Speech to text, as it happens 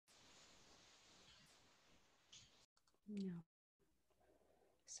Yeah.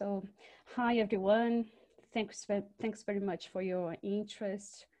 So, hi everyone. Thanks very much for your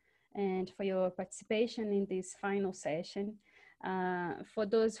interest and for your participation in this final session. For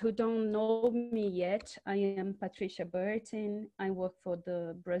those who don't know me yet, I am Patricia Burton. I work for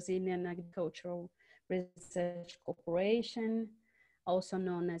the Brazilian Agricultural Research Corporation, also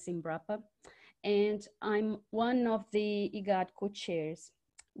known as Embrapa, and I'm one of the IGAD co-chairs.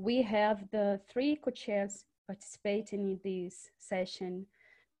 We have the 3 co-chairs participating in this session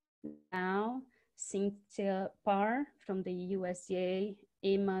now: Cynthia Parr from the USDA,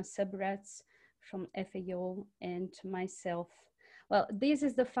 Emma Subratz from FAO, and myself. Well, this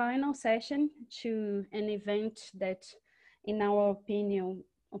is the final session to an event that, in our opinion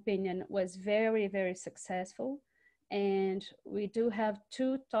was very, very successful. And we do have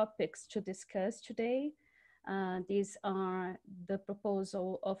 2 topics to discuss today. These are the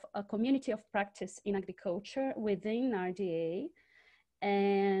proposal of a community of practice in agriculture within RDA,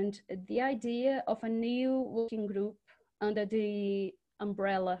 and the idea of a new working group under the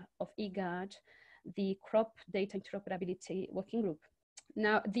umbrella of IGAD, the Crop Data Interoperability Working Group.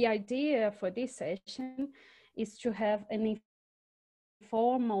 Now, the idea for this session is to have an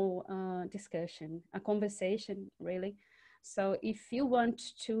informal discussion, a conversation, really. So if you want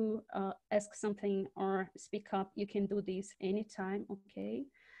to ask something or speak up, you can do this anytime, okay?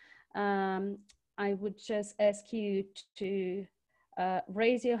 I would just ask you to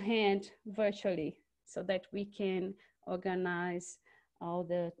raise your hand virtually so that we can organize all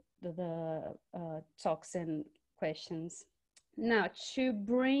the talks and questions. Now, to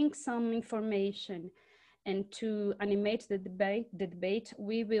bring some information and to animate the debate,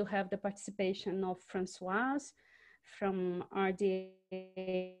 we will have the participation of Françoise from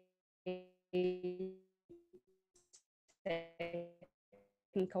RDA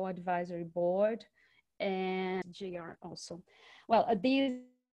Technical Advisory Board and CGIAR also. Well, these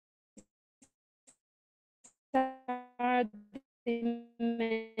are the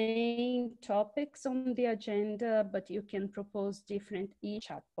main topics on the agenda, but you can propose different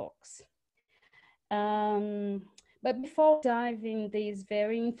chat box. But before diving these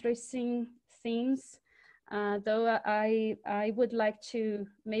very interesting themes, though I would like to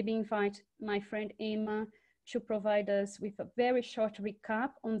maybe invite my friend Emma to provide us with a very short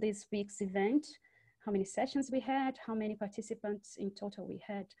recap on this week's event, how many sessions we had, how many participants in total we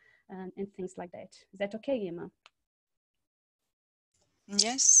had, and things like that. Is that okay, Emma?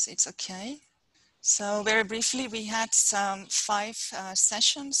 Yes, it's okay. So very briefly, we had some 5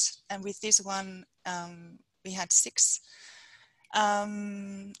 sessions, and with this one, we had 6.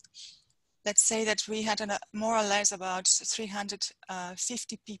 Let's say that we had more or less about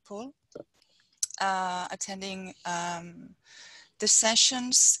 350 people attending the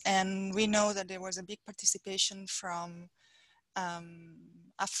sessions, and we know that there was a big participation from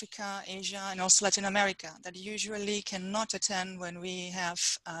Africa, Asia, and also Latin America that usually cannot attend when we have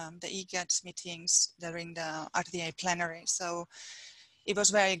the IGAD meetings during the RDA plenary. So it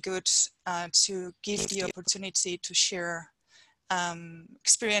was very good to give the opportunity to share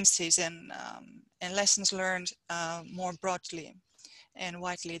experiences and lessons learned more broadly and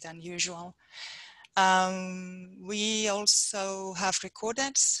widely than usual. We also have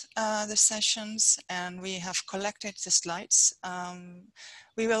recorded the sessions, and we have collected the slides.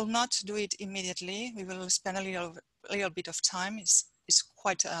 We will not do it immediately. We will spend a little bit of time. It's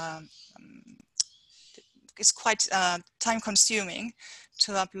quite time consuming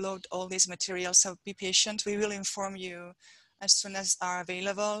to upload all these materials, so be patient. We will inform you as soon as are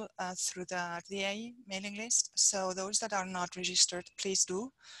available through the RDA mailing list. So those that are not registered, please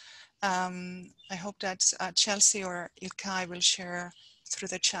do. I hope that Chelsea or Ilkay will share through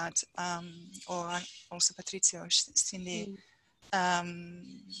the chat, or also Patrizia or Cindy,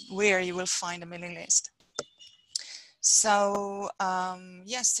 where you will find a mailing list. So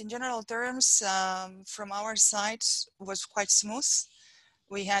yes, in general terms, from our side, was quite smooth.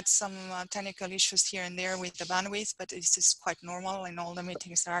 We had some technical issues here and there with the bandwidth, but this is quite normal in all the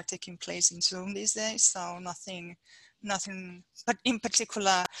meetings that are taking place in Zoom these days. So nothing but in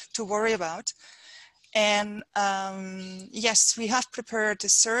particular to worry about. And yes, we have prepared a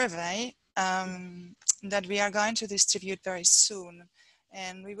survey that we are going to distribute very soon.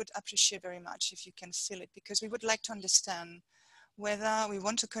 And we would appreciate very much if you can fill it, because we would like to understand whether we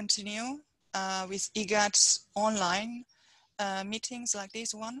want to continue with IGAD's online meetings like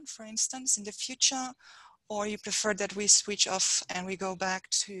this one, for instance, in the future, or you prefer that we switch off and we go back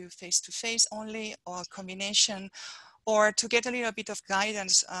to face-to-face only, or a combination, or to get a little bit of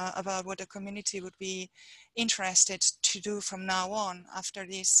guidance about what the community would be interested to do from now on after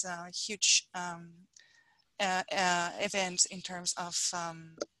this huge event in terms of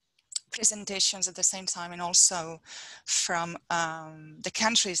presentations at the same time, and also from the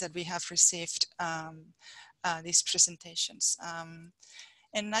countries that we have received these presentations.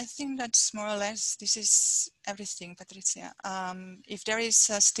 And I think that's more or less, this is everything, Patricia. If there is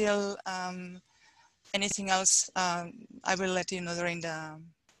still anything else, I will let you know during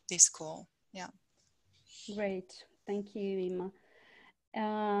this call. Yeah. Great, thank you,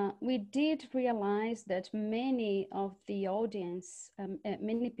 Ima. We did realize that many of the audience,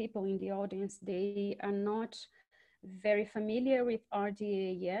 many people in the audience, they are not very familiar with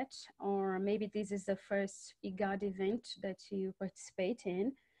RDA yet, or maybe this is the first IGAD event that you participate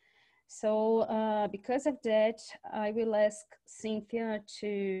in. So because of that, I will ask Cynthia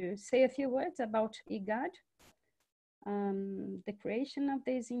to say a few words about IGAD, the creation of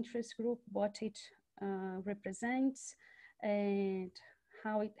this interest group, what it represents, and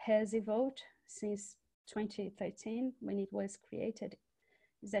how it has evolved since 2013 when it was created.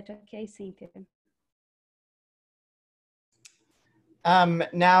 Is that okay, Cynthia?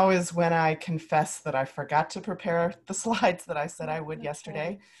 Now is when I confess that I forgot to prepare the slides that I said I would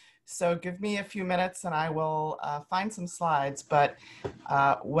yesterday. So give me a few minutes and I will find some slides. But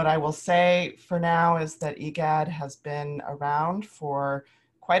what I will say for now is that IGAD has been around for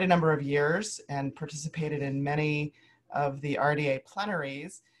quite a number of years and participated in many of the RDA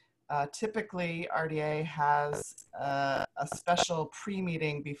plenaries. Typically, RDA has a special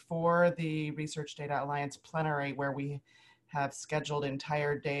pre-meeting before the Research Data Alliance plenary where we have scheduled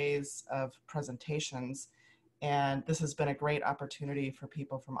entire days of presentations. And this has been a great opportunity for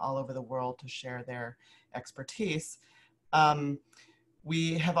people from all over the world to share their expertise.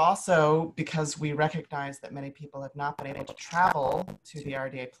 We have also, because we recognize that many people have not been able to travel to the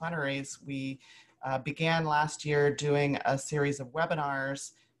RDA plenaries, we began last year doing a series of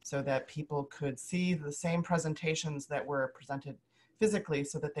webinars so that people could see the same presentations that were presented physically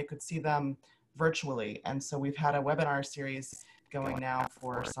so that they could see them virtually. And so we've had a webinar series going now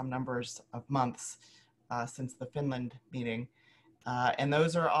for some numbers of months since the Finland meeting. And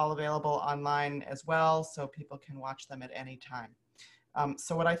those are all available online as well, so people can watch them at any time.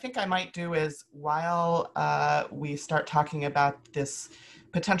 So what I think I might do is, while we start talking about this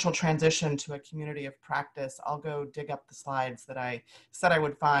potential transition to a community of practice, I'll go dig up the slides that I said I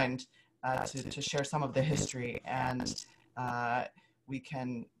would find to share some of the history, and we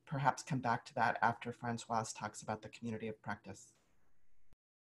can perhaps come back to that after Françoise talks about the community of practice.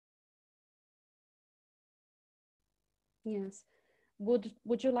 Yes.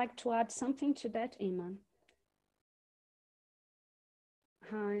 Would you like to add something to that, Iman?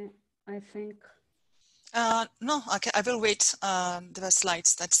 Hi, I think. No, I will wait the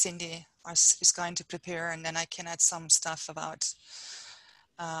slides that Cindy is going to prepare, and then I can add some stuff about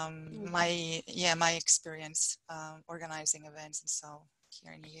my experience organizing events and so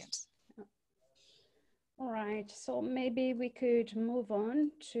here in IGAD. All right, so maybe we could move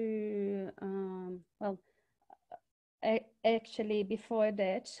on to, well, actually before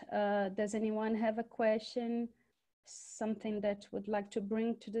that, does anyone have a question, something that would like to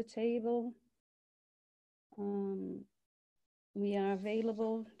bring to the table? We are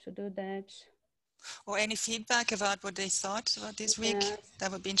available to do that. Or any feedback about what they thought about this week?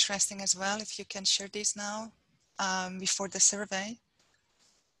 That would be interesting as well, if you can share this now before the survey.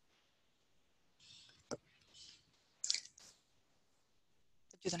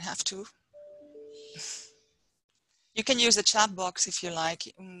 You don't have to. You can use the chat box if you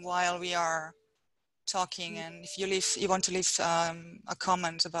like while we are talking, and if you want to leave a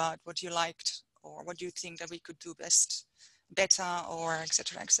comment about what you liked or what you think that we could do better, or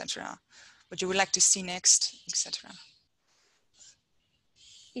etc., etc. What you would like to see next, etc.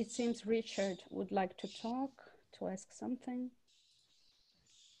 It seems Richard would like to talk, to ask something.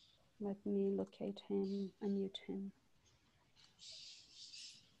 Let me locate him, unmute him.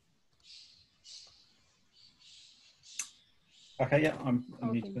 Okay, yeah, I'm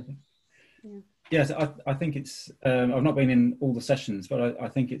muted. Okay. Yeah. Yes, I think it's, I've not been in all the sessions, but I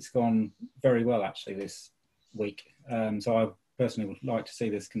think it's gone very well actually this week. So I personally would like to see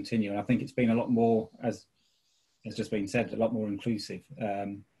this continue. And I think it's been a lot more, as has just been said, a lot more inclusive,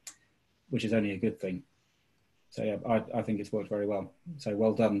 which is only a good thing. So yeah, I think it's worked very well. So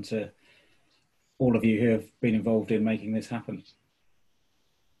well done to all of you who have been involved in making this happen.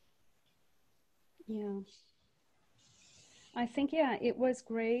 Yeah. I think, yeah, it was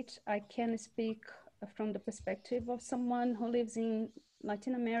great. I can speak from the perspective of someone who lives in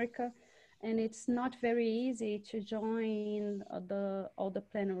Latin America, and it's not very easy to join all the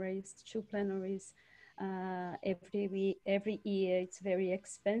plenaries, 2 plenaries every year. It's very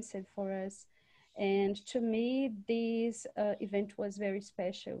expensive for us. And to me, this event was very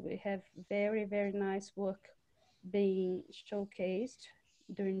special. We have very, very nice work being showcased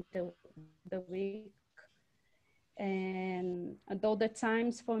during the week. And although the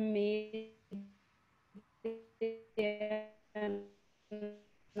times for me, they are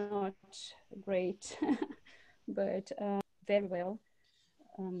not great, but very well.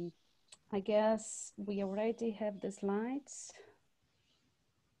 Um, I guess we already have the slides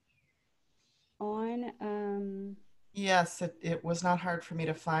on. Yes, it was not hard for me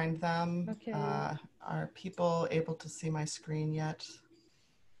to find them. Okay. Are people able to see my screen yet?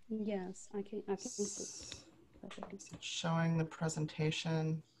 Yes, I can see. Is it showing the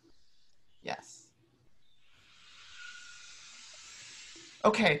presentation? Yes.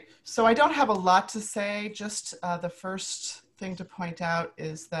 Okay, so I don't have a lot to say. Just the first thing to point out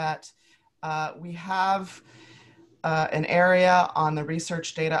is that we have an area on the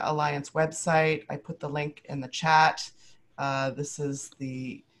Research Data Alliance website. I put the link in the chat. This is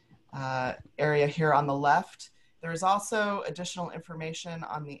the area here on the left. There is also additional information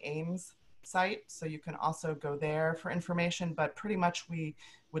on the AIMS site, so you can also go there for information, but pretty much we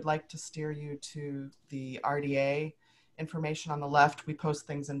would like to steer you to the RDA information on the left. We post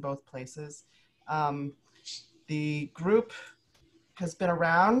things in both places. The group has been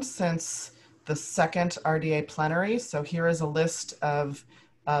around since the second RDA plenary. So here is a list of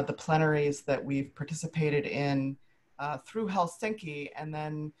the plenaries that we've participated in through Helsinki. And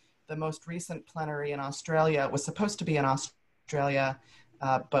then the most recent plenary in Australia was supposed to be in Australia,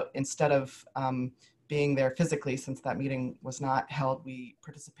 but instead of being there physically, since that meeting was not held, we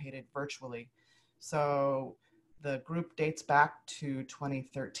participated virtually. So the group dates back to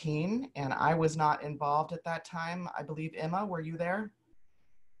 2013, and I was not involved at that time. I believe, Emma, were you there?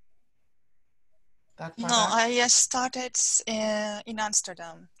 That far No, back? I started in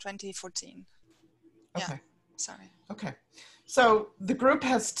Amsterdam, 2014. Okay. Yeah, sorry. Okay. So the group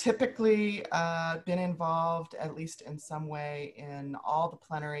has typically been involved, at least in some way, in all the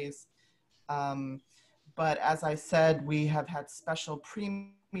plenaries. But as I said, we have had special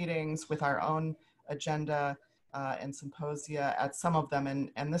pre-meetings with our own agenda and symposia at some of them.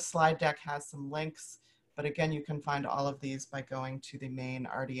 And this slide deck has some links, but again, you can find all of these by going to the main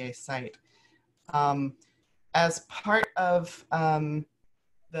RDA site. As part of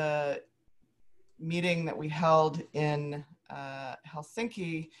the meeting that we held in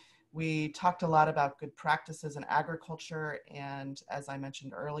Helsinki, we talked a lot about good practices in agriculture. And as I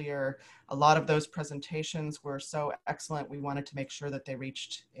mentioned earlier, a lot of those presentations were so excellent, we wanted to make sure that they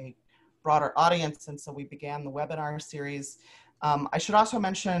reached a broader audience. And so we began the webinar series. I should also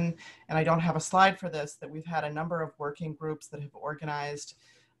mention, and I don't have a slide for this, that we've had a number of working groups that have organized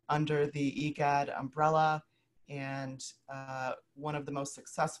under the IGAD umbrella. And one of the most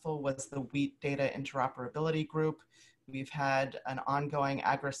successful was the Wheat Data Interoperability Group. We've had an ongoing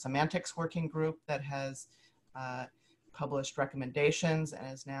agri-semantics working group that has published recommendations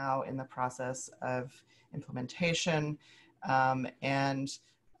and is now in the process of implementation.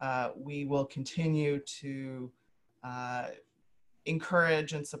 We will continue to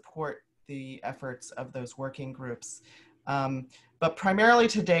encourage and support the efforts of those working groups. But primarily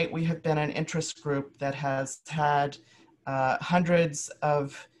to date, we have been an interest group that has had hundreds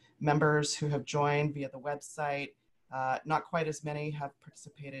of members who have joined via the website. Not quite as many have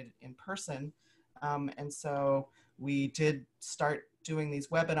participated in person. And so we did start doing these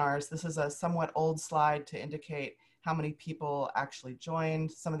webinars. This is a somewhat old slide to indicate how many people actually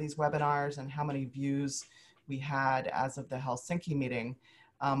joined some of these webinars and how many views we had as of the Helsinki meeting.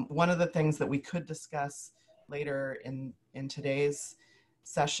 One of the things that we could discuss later in today's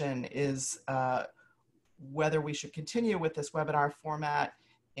session is whether we should continue with this webinar format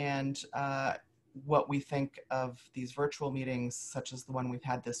and what we think of these virtual meetings, such as the one we've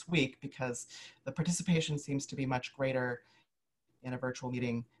had this week, because the participation seems to be much greater in a virtual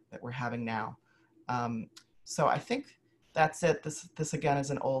meeting that we're having now. So I think that's it. This again is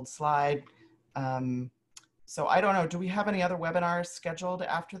an old slide. So I don't know, do we have any other webinars scheduled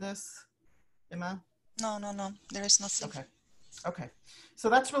after this, Emma? No, there is nothing. Okay. Okay. So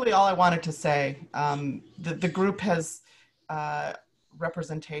that's really all I wanted to say. The group has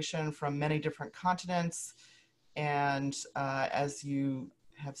representation from many different continents. And as you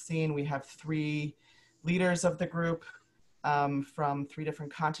have seen, we have 3 leaders of the group from 3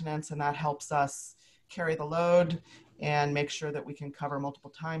 different continents, and that helps us carry the load and make sure that we can cover multiple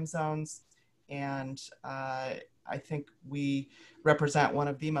time zones. And I think we represent one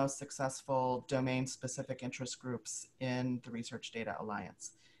of the most successful domain-specific interest groups in the Research Data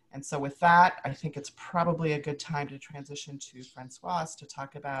Alliance. And so with that, I think it's probably a good time to transition to Françoise to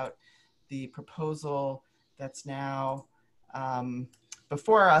talk about the proposal that's now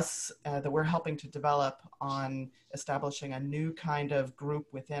before us that we're helping to develop on establishing a new kind of group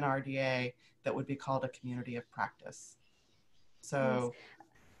within RDA that would be called a community of practice. So,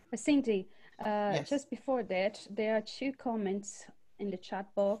 yes. Cindy, yes. Just before that, there are 2 comments in the chat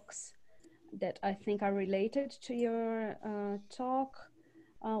box that I think are related to your talk.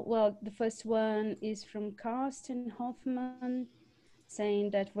 Well, the first one is from Karsten Hoffman,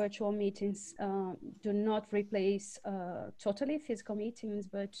 saying that virtual meetings do not replace totally physical meetings,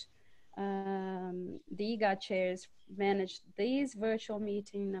 but the IGAD chairs manage these virtual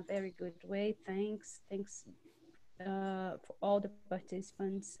meetings in a very good way. Thanks for all the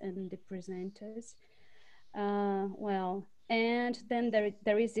participants and the presenters. Well, and then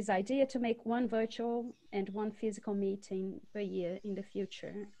there is this idea to make 1 virtual and 1 physical meeting per year in the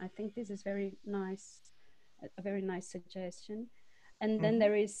future. I think this is very nice, a very nice suggestion. And then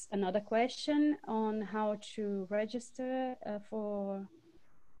there is another question on how to register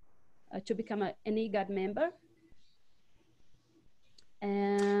to become an IGAD member.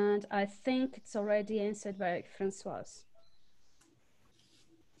 And I think it's already answered by Françoise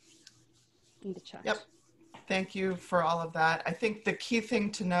in the chat. Yep. Thank you for all of that. I think the key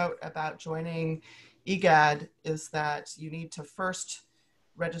thing to note about joining IGAD is that you need to first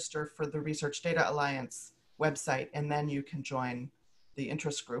register for the Research Data Alliance website, and then you can join the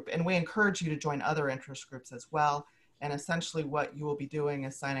interest group. And we encourage you to join other interest groups as well. And essentially what you will be doing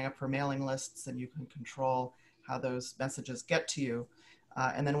is signing up for mailing lists, and you can control how those messages get to you.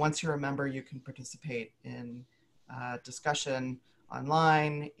 And then once you're a member, you can participate in discussion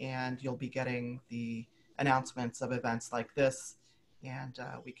online, and you'll be getting the announcements of events like this. And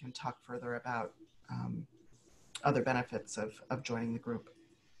we can talk further about other benefits of joining the group.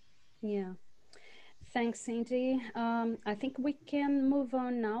 Yeah. Thanks, Cindy. I think we can move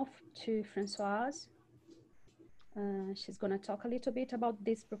on now to Françoise. She's going to talk a little bit about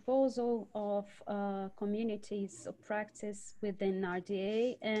this proposal of communities of practice within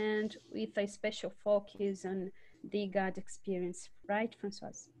RDA, and with a special focus on the IGAD experience. Right,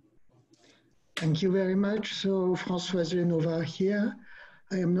 Françoise? Thank you very much. So, Françoise Genova here.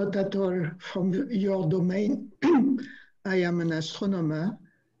 I am not at all from your domain. I am an astronomer,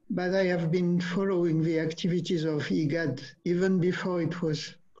 but I have been following the activities of IGAD even before it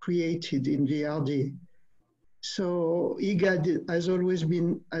was created in the RDA. So IGAD has always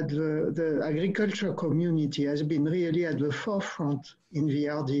been at the agriculture community has been really at the forefront in the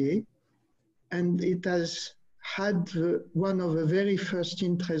RDA, and it has had one of the very first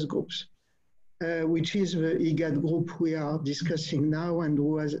interest groups, which is the IGAD group we are discussing now, and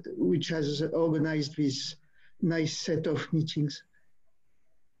which has organized this nice set of meetings.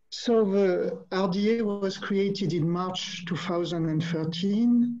 So the RDA was created in March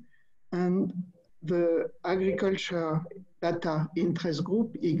 2013, and the Agriculture Data Interest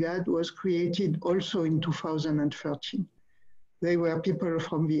Group, IGAD, was created also in 2013. They were people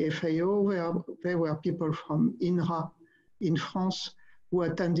from the FAO, there were people from INRA in France who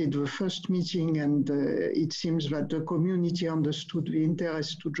attended the first meeting, and it seems that the community understood the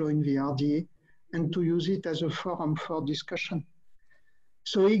interest to join the RDA and to use it as a forum for discussion.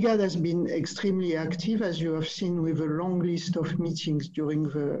 So IGAD has been extremely active, as you have seen, with a long list of meetings during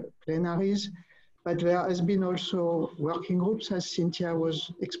the plenaries. But there has been also working groups, as Cynthia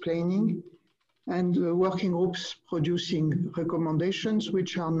was explaining, and working groups producing recommendations,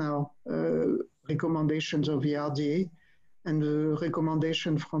 which are now recommendations of the RDA. And the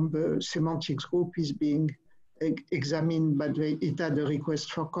recommendation from the semantics group is being examined, but it had a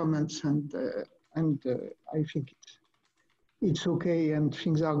request for comments, and I think it's okay, and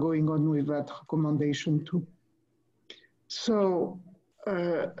things are going on with that recommendation too. So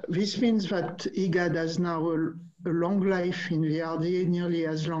this means that IGAD has now a long life in the RDA, nearly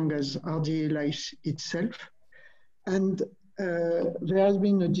as long as RDA life itself. And there has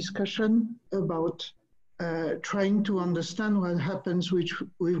been a discussion about trying to understand what happens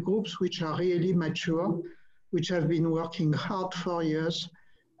with groups which are really mature, which have been working hard for years,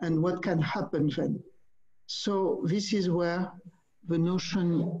 and what can happen then. So this is where the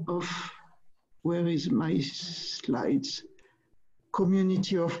notion of, where is my slides?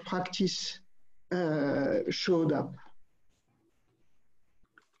 Community of practice showed up.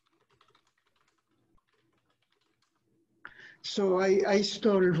 So I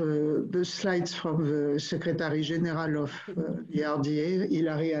stole the slides from the Secretary General of the RDA,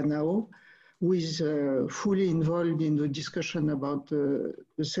 Hilary Anao, who is fully involved in the discussion about the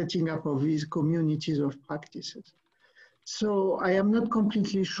setting up of these communities of practices. So I am not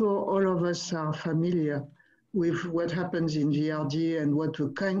completely sure all of us are familiar with what happens in VRDA and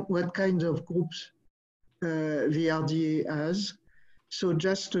what kinds of groups VRDA has. So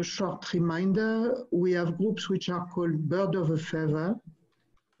just a short reminder, we have groups which are called bird of a feather,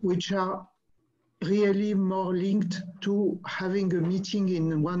 which are really more linked to having a meeting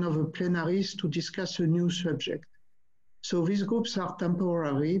in one of the plenaries to discuss a new subject. So these groups are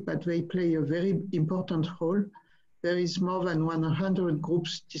temporary, but they play a very important role. There is more than 100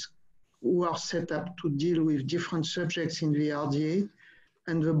 groups who are set up to deal with different subjects in the RDA,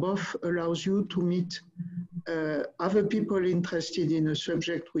 and the BOF allows you to meet other people interested in a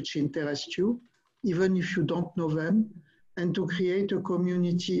subject which interests you, even if you don't know them, and to create a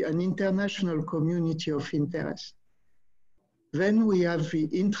community, an international community of interest. Then we have the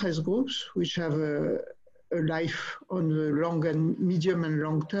interest groups, which have a life on the long and medium and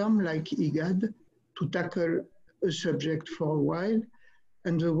long term, like IGAD, to tackle a subject for a while.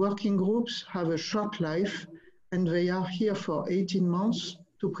 And the working groups have a short life, and they are here for 18 months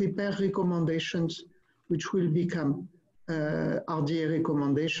to prepare recommendations, which will become RDA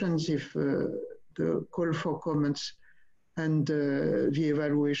recommendations if the call for comments and the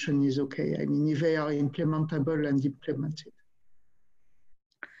evaluation is okay. I mean, if they are implementable and implemented.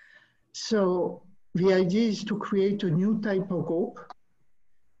 So the idea is to create a new type of group,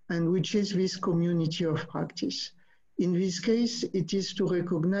 and which is this community of practice. In this case, it is to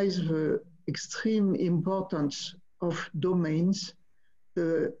recognize the extreme importance of domains,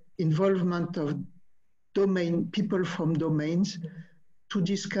 the involvement of people from domains to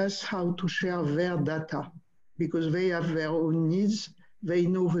discuss how to share their data, because they have their own needs. They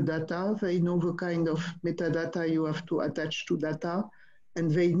know the data, they know the kind of metadata you have to attach to data, and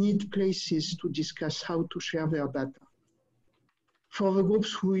they need places to discuss how to share their data. For the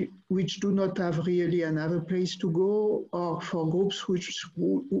groups which do not have really another place to go, or for groups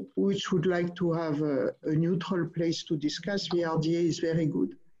which would like to have a neutral place to discuss, the RDA is very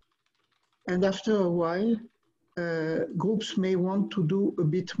good. And after a while, groups may want to do a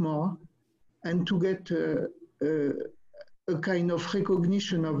bit more and to get a kind of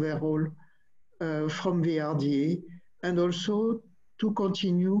recognition of their role from the RDA, and also to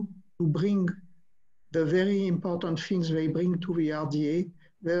continue to bring the very important things they bring to the RDA,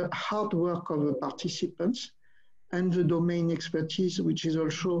 the hard work of the participants and the domain expertise, which is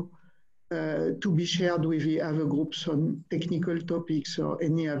also to be shared with the other groups on technical topics or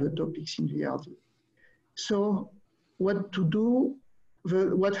any other topics in the RDA. So what to do,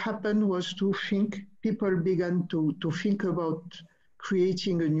 what happened was to think, people began to think about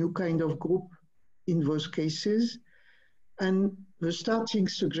creating a new kind of group in those cases. And the starting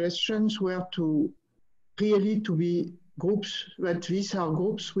suggestions were to really to be groups, that these are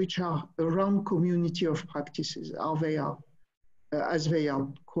groups which are around community of practices, as they are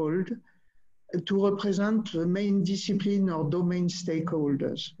called, to represent the main discipline or domain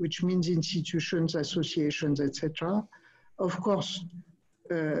stakeholders, which means institutions, associations, etc. Of course,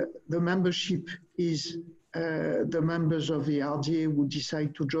 the membership is the members of the RDA who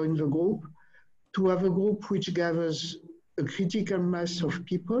decide to join the group, to have a group which gathers a critical mass of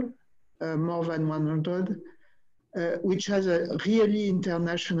people, more than 100, which has a really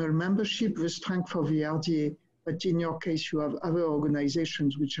international membership, the strength of the RDA. But in your case, you have other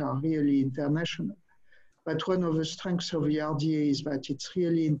organizations which are really international. But one of the strengths of the RDA is that it's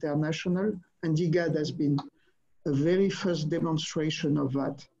really international, and IGAD has been a very first demonstration of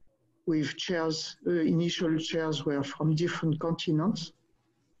that, with chairs, initial chairs were from different continents.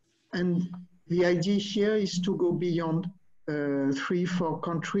 And the idea here is to go beyond 3-4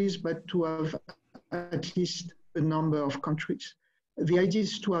 countries, but to have at least a number of countries. The idea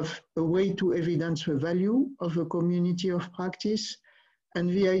is to have a way to evidence the value of a community of practice. And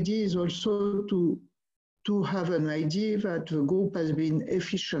the idea is also to have an idea that the group has been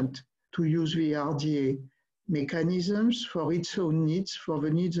efficient to use the RDA mechanisms for its own needs, for the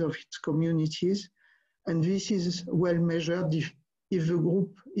needs of its communities. And this is well measured if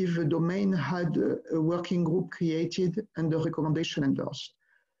the domain had a working group created and a recommendation endorsed.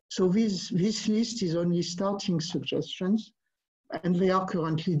 So this list is only starting suggestions, and they are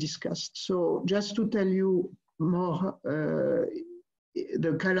currently discussed. So just to tell you more,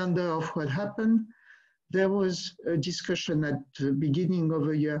 the calendar of what happened, there was a discussion at the beginning of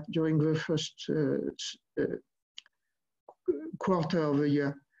the year, during the first quarter of the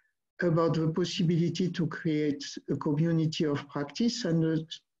year, about the possibility to create a community of practice, and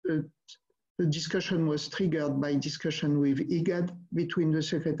the discussion was triggered by discussion with IGAD, between the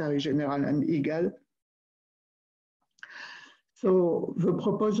Secretary General and IGAD. So the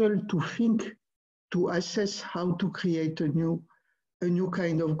proposal to assess how to create a new a new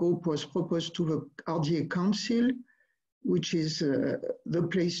kind of group was proposed to the RDA Council, which is the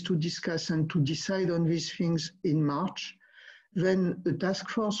place to discuss and to decide on these things in March. Then a task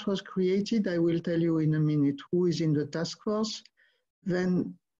force was created. I will tell you in a minute who is in the task force.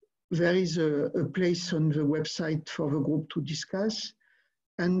 Then there is a place on the website for the group to discuss.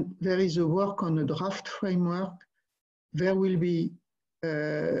 And there is a work on a draft framework. There will be,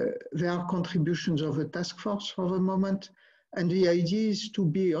 there are contributions of a task force for the moment. And the idea is to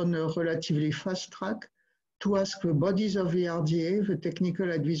be on a relatively fast track to ask the bodies of the RDA, the Technical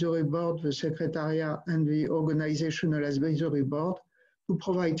Advisory Board, the Secretariat, and the Organizational Advisory Board to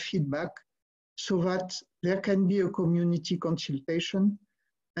provide feedback so that there can be a community consultation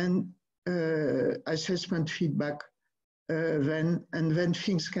and assessment feedback then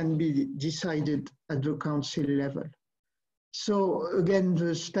things can be decided at the council level. So again,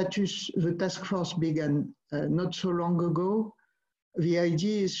 the task force began not so long ago. The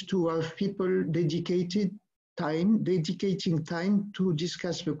idea is to have people dedicating time to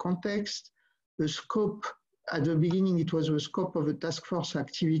discuss the context, the scope. At the beginning, it was the scope of the task force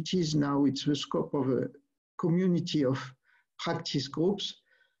activities. Now it's the scope of a community of practice groups.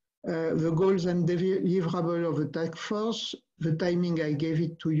 The goals and deliverable of the task force, the timing I gave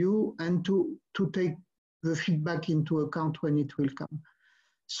it to you, and to take the feedback into account when it will come.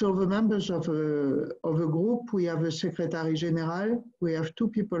 So the members of a group, we have a Secretary General, we have 2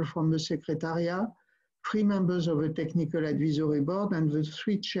 people from the Secretariat, 3 members of the Technical Advisory Board, and the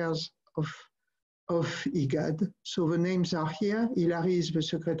 3 chairs of IGAD. So the names are here. Hilary is the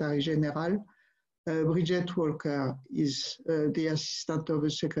Secretary General. Bridget Walker is the assistant of the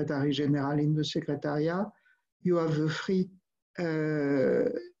Secretary General in the Secretariat. You have the 3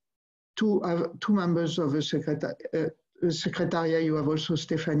 two members of the Secretariat. You have also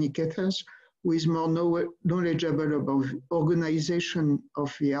Stephanie Kethers, who is more knowledgeable about organization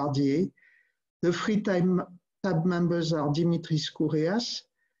of the RDA. The 3 tab members are Dimitris Koureas,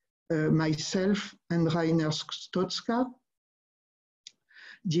 myself, and Rainer Stotska.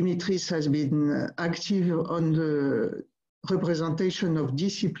 Dimitris has been active on the representation of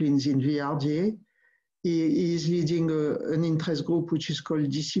disciplines in the RDA. He is leading an interest group which is called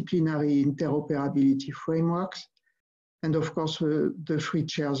Disciplinary Interoperability Frameworks, and of course the 3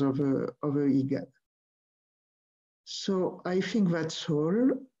 chairs of IGAD. So I think that's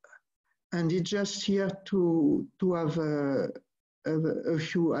all, and it's just here to have a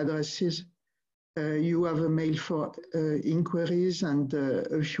few addresses. You have a mail for inquiries and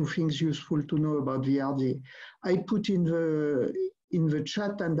a few things useful to know about the RDA. I put in the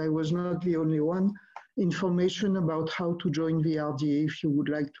chat, and I was not the only one, information about how to join the RDA if you would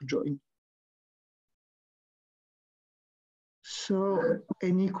like to join. So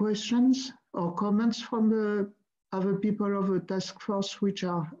any questions or comments from the other people of the task force which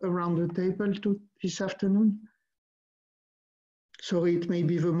are around the table this afternoon? Sorry, it may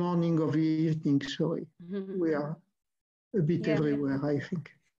be the morning or the evening, sorry. We are a bit everywhere, I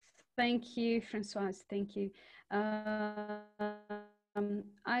think. Thank you, Françoise, thank you.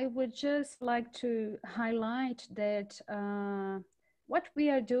 I would just like to highlight that what we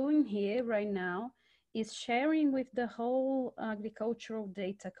are doing here right now is sharing with the whole agricultural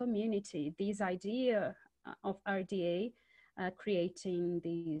data community this idea of RDA, creating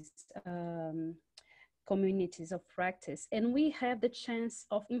these communities of practice, and we have the chance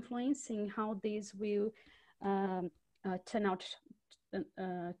of influencing how this will turn out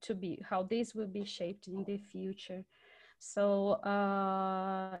to be, how this will be shaped in the future. So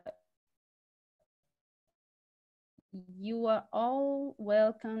you are all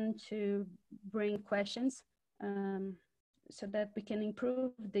welcome to bring questions so that we can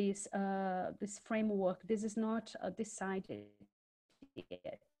improve this this framework. This is not decided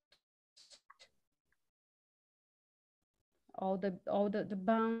yet. All the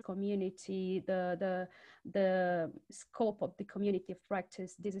bound community, the scope of the community of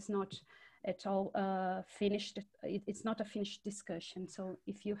practice, this is not at all finished. It's not a finished discussion. So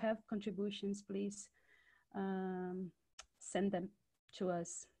if you have contributions, please send them to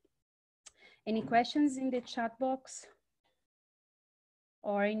us. Any questions in the chat box?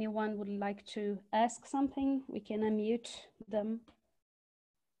 Or anyone would like to ask something? We can unmute them.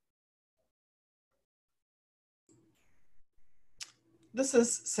 This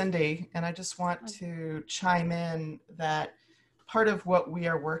is Cindy, and I just want to chime in that part of what we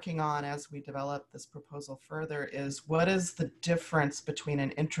are working on as we develop this proposal further is what is the difference between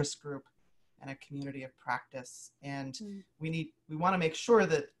an interest group and a community of practice. And we want to make sure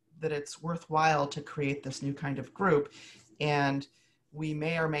that it's worthwhile to create this new kind of group. And we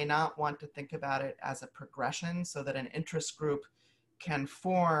may or may not want to think about it as a progression so that an interest group can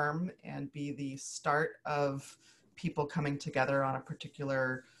form and be the start of people coming together on a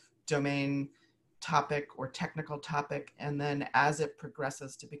particular domain topic or technical topic. And then as it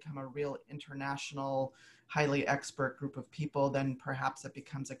progresses to become a real international, highly expert group of people, then perhaps it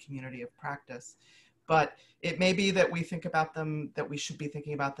becomes a community of practice. But it may be that we think about them, that we should be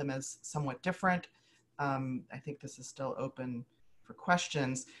thinking about them as somewhat different. I think this is still open for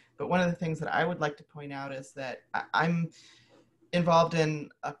questions. But one of the things that I would like to point out is that I'm involved in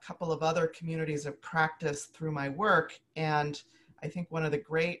a couple of other communities of practice through my work. And I think one of the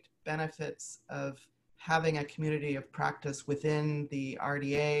great benefits of having a community of practice within the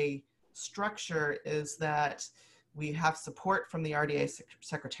RDA structure is that we have support from the RDA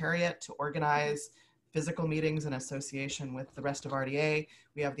Secretariat to organize physical meetings in association with the rest of RDA.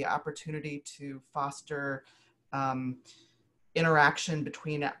 We have the opportunity to foster interaction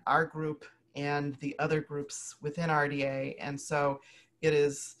between our group and the other groups within RDA. And so it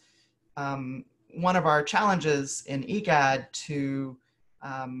is one of our challenges in IGAD to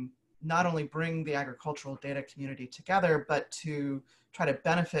not only bring the agricultural data community together, but to try to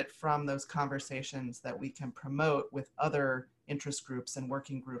benefit from those conversations that we can promote with other interest groups and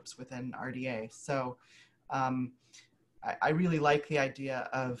working groups within RDA. So I really like the idea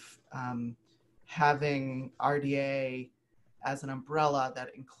of having RDA as an umbrella that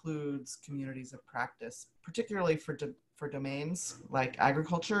includes communities of practice, particularly for domains like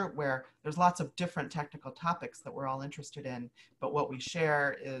agriculture, where there's lots of different technical topics that we're all interested in, but what we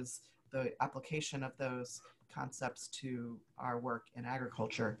share is the application of those concepts to our work in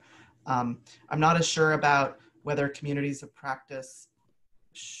agriculture. I'm not as sure about whether communities of practice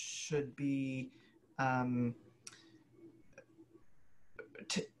should be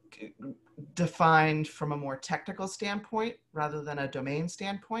defined from a more technical standpoint rather than a domain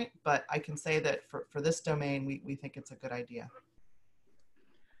standpoint, but I can say that for this domain, we think it's a good idea.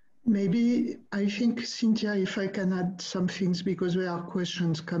 Maybe, I think, Cynthia, if I can add some things, because there are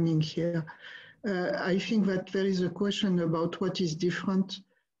questions coming here. I think that there is a question about what is different,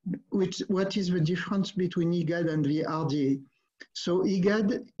 what is the difference between IGAD and the RDA. So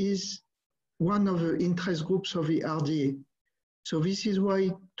IGAD is one of the interest groups of the RDA. So this is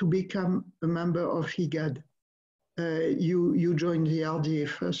why to become a member of IGAD, you join the RDA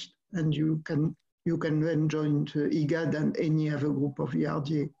first, and you can then join the IGAD and any other group of the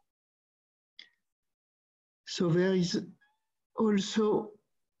RDA. So there is also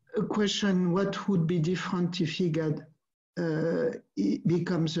a question, what would be different if IGAD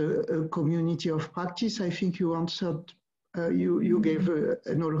becomes a community of practice? I think you answered, you gave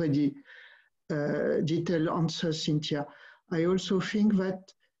an already detailed answer, Cynthia. I also think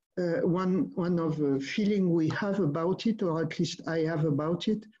that one of the feelings we have about it, or at least I have about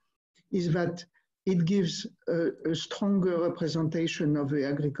it, is that it gives a stronger representation of the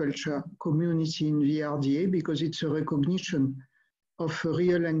agriculture community in the RDA, because it's a recognition of a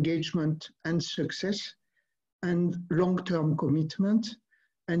real engagement and success and long-term commitment.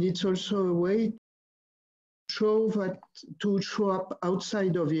 And it's also a way to show up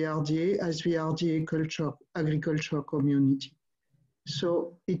outside of the RDA as the RDA agriculture community.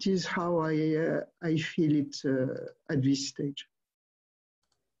 So it is how I feel it at this stage.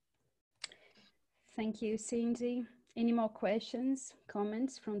 Thank you, Cindy. Any more questions,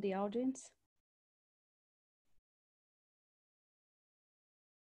 comments from the audience?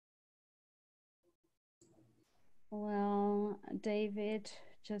 Well, David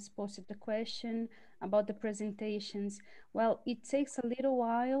just posted the question about the presentations. Well, it takes a little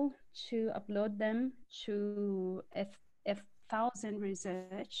while to upload them to F1000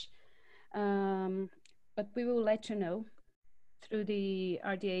 Research, but we will let you know through the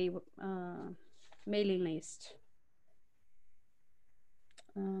RDA mailing list.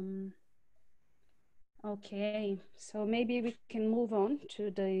 Okay, so maybe we can move on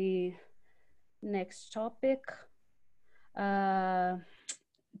to the next topic.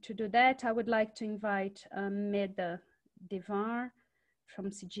 To do that, I would like to invite Medha Devare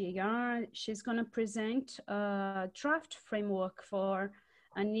from CGIAR. She's going to present a draft framework for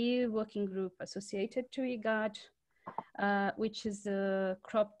a new working group associated to IGAD, which is the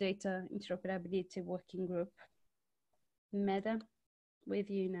Crop Data Interoperability Working Group. Medha, with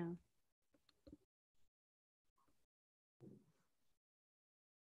you now.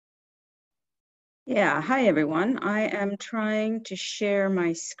 Yeah, hi everyone. I am trying to share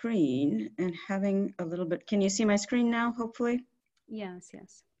my screen and having a little bit, can you see my screen now, hopefully? Yes,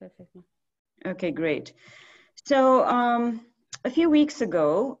 yes, perfectly. Okay, great. So a few weeks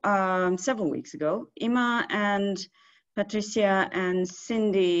ago, several weeks ago, Ima and Patricia and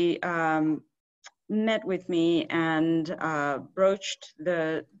Cindy met with me and broached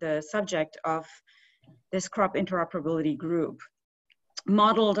the subject of this crop interoperability group,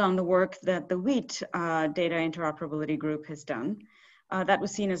 modeled on the work that the wheat data interoperability group has done. That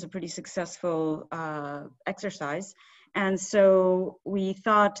was seen as a pretty successful exercise. And so we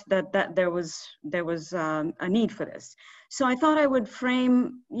thought that there was a need for this. So I thought I would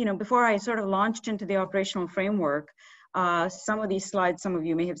frame, before I sort of launched into the operational framework, some of these slides some of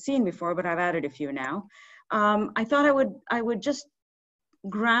you may have seen before, but I've added a few now. I thought I would just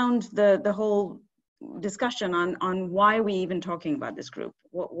ground the whole discussion on why we even talking about this group.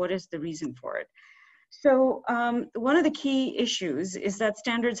 What is the reason for it? So one of the key issues is that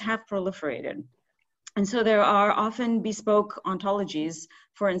standards have proliferated. And so there are often bespoke ontologies,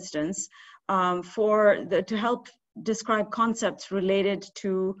 for instance, to help describe concepts related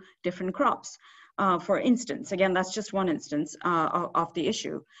to different crops. For instance, again, that's just one instance of the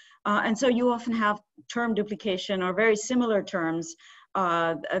issue. And so you often have term duplication or very similar terms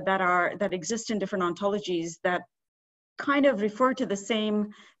that exist in different ontologies that kind of refer to the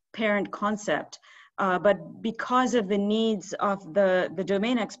same parent concept. But because of the needs of the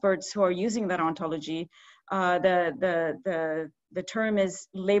domain experts who are using that ontology, the term is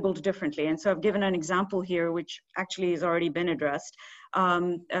labeled differently. And so I've given an example here, which actually has already been addressed.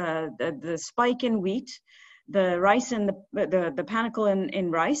 The spike in wheat, the rice in the panicle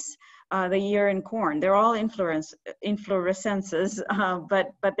in rice, the year in corn. They're all inflorescences,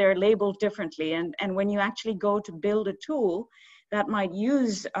 but they're labeled differently. And when you actually go to build a tool that might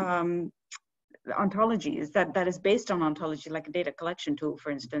use ontologies that is based on ontology, like a data collection tool,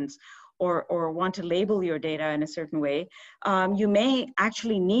 for instance, or want to label your data in a certain way, you may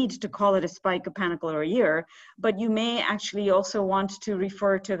actually need to call it a spike, a panicle, or a year, but you may actually also want to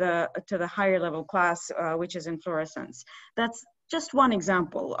refer to the higher level class, which is inflorescence. That's just one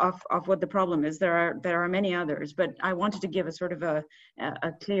example of what the problem is. There are many others, but I wanted to give a sort of a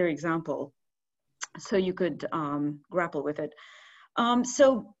clear example so you could grapple with it.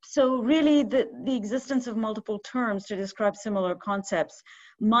 So really the existence of multiple terms to describe similar concepts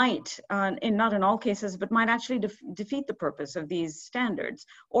might, not in all cases, but might actually defeat the purpose of these standards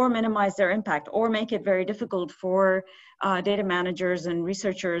or minimize their impact or make it very difficult for data managers and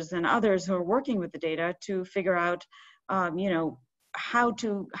researchers and others who are working with the data to figure out, how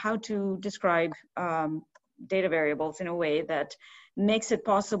to describe data variables in a way that makes it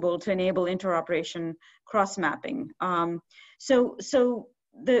possible to enable interoperation cross-mapping. So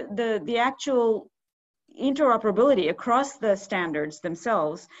the actual interoperability across the standards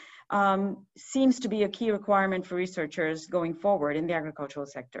themselves seems to be a key requirement for researchers going forward in the agricultural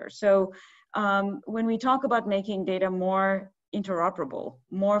sector. So when we talk about making data more interoperable,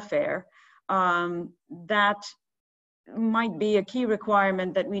 more fair, that might be a key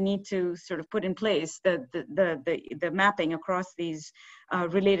requirement that we need to sort of put in place, the mapping across these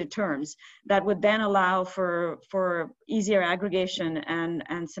related terms that would then allow for easier aggregation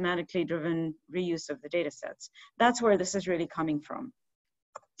and semantically driven reuse of the data sets. That's where this is really coming from.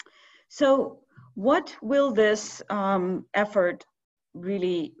 So what will this effort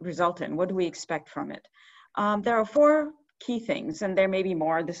really result in? What do we expect from it? There are four key things, and there may be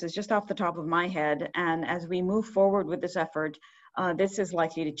more. This is just off the top of my head. And as we move forward with this effort, this is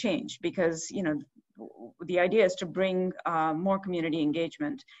likely to change because, the idea is to bring more community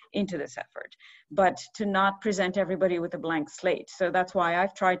engagement into this effort, but to not present everybody with a blank slate. So that's why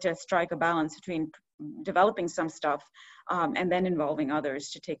I've tried to strike a balance between developing some stuff and then involving others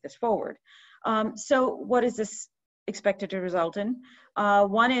to take this forward. So what is this expected to result in?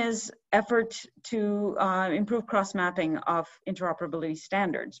 One is effort to improve cross-mapping of interoperability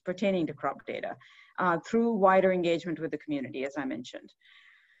standards pertaining to crop data through wider engagement with the community, as I mentioned.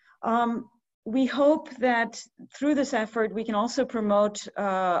 We hope that through this effort, we can also promote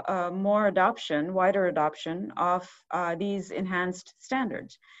more adoption, wider adoption of these enhanced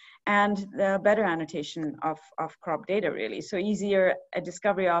standards and the better annotation of crop data, really. So easier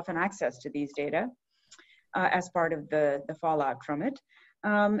discovery of and access to these data as part of the fallout from it.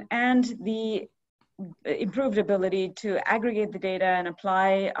 And the improved ability to aggregate the data and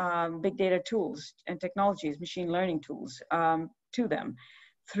apply big data tools and technologies, machine learning tools to them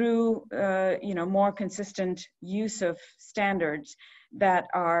through more consistent use of standards that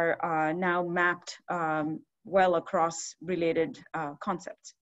are now mapped well across related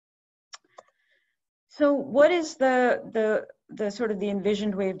concepts. So what is the sort of the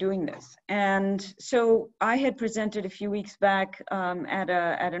envisioned way of doing this? And so I had presented a few weeks back at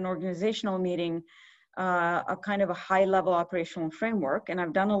an organizational meeting a kind of a high-level operational framework, and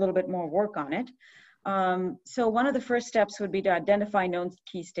I've done a little bit more work on it. So one of the first steps would be to identify known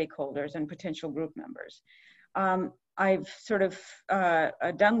key stakeholders and potential group members. I've sort of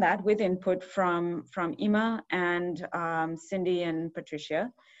done that with input from Ima and Cindy and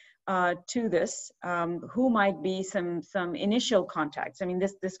Patricia to this, who might be some initial contacts. I mean,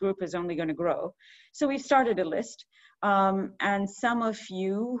 this group is only going to grow. So we've started a list. And some of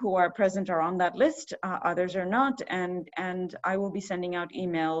you who are present are on that list, others are not, and I will be sending out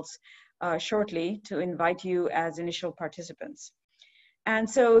emails shortly to invite you as initial participants. And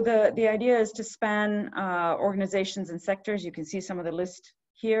so the idea is to span organizations and sectors. You can see some of the list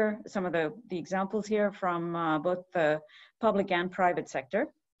here, some of the examples here from both the public and private sector.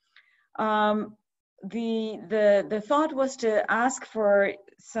 The thought was to ask for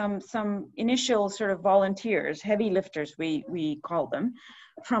some initial sort of volunteers, heavy lifters we call them,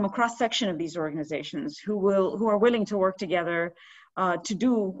 from a cross section of these organizations who are willing to work together to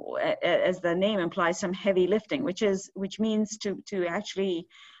do, as the name implies, some heavy lifting, which means to actually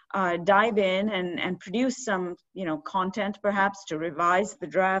dive in and produce some content, perhaps to revise the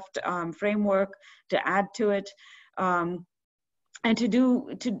draft framework, to add to it. And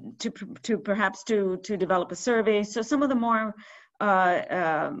to perhaps develop a survey. So some of the more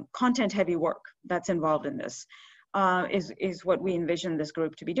content heavy work that's involved in this is what we envision this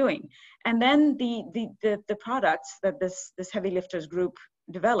group to be doing. And then the products that this heavy lifters group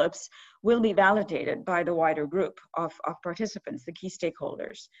develops will be validated by the wider group of participants, the key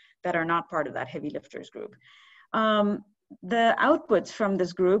stakeholders that are not part of that heavy lifters group. The outputs from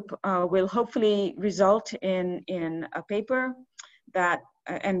this group will hopefully result in a paper that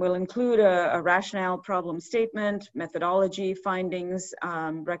and will include a rationale, problem statement, methodology, findings,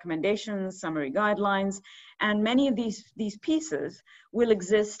 recommendations, summary guidelines, and many of these pieces will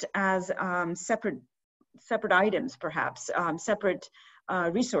exist as separate items, perhaps separate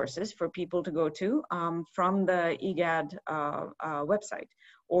resources for people to go to from the IGAD website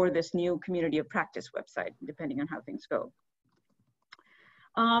or this new community of practice website, depending on how things go.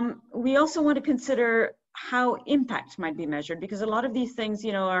 We also want to consider how impact might be measured, because a lot of these things,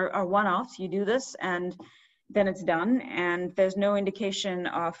 are one-offs. You do this and then it's done, and there's no indication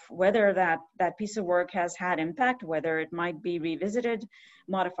of whether that piece of work has had impact, whether it might be revisited,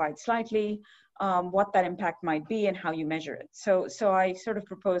 modified slightly, what that impact might be and how you measure it. So I sort of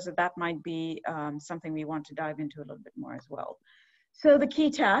propose that might be something we want to dive into a little bit more as well. So the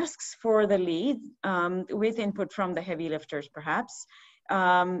key tasks for the lead, with input from the heavy lifters perhaps,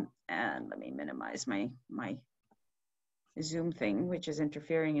 and let me minimize my Zoom thing, which is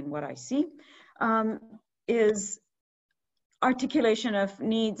interfering in what I see, is articulation of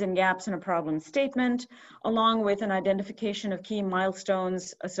needs and gaps in a problem statement, along with an identification of key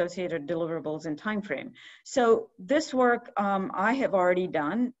milestones, associated deliverables, and time frame. So this work I have already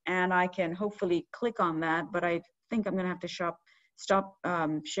done, and I can hopefully click on that, but I think I'm going to have to stop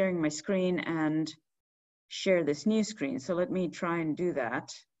sharing my screen and share this new screen. So let me try and do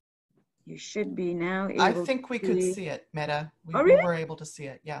that. You should be now able I think we could see it, Medha. Really? We were able to see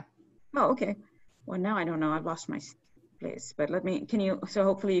it, yeah. Oh, okay. Well, now I don't know. I've lost my place, but so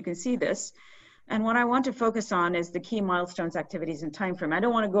hopefully you can see this. And what I want to focus on is the key milestones, activities, and time frame. I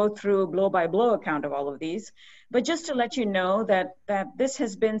don't want to go through a blow-by-blow account of all of these, but just to let you know that this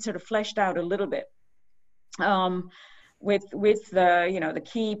has been sort of fleshed out a little bit. With the the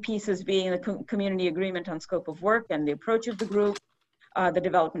key pieces being the community agreement on scope of work and the approach of the group, the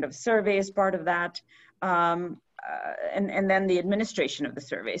development of a survey is part of that, and then the administration of the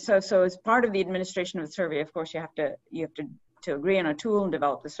survey. So as part of the administration of the survey, of course, you have to agree on a tool and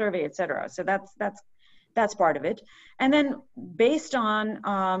develop the survey, etc. So that's part of it. And then based on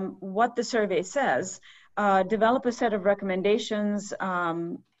what the survey says, develop a set of recommendations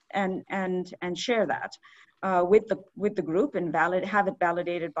and share that with the group and have it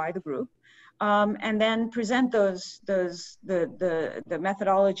validated by the group, and then present the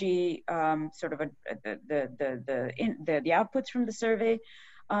methodology, sort of the outputs from the survey,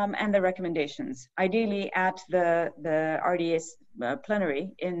 and the recommendations, ideally at the RDA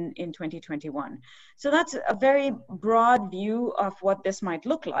plenary in 2021. So that's a very broad view of what this might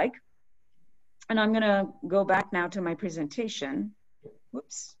look like. And I'm going to go back now to my presentation.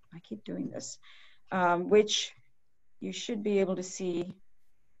 Whoops, I keep doing this. Which you should be able to see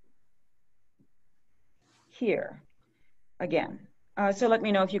here again. So let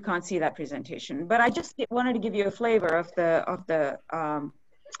me know if you can't see that presentation. But I just wanted to give you a flavor of the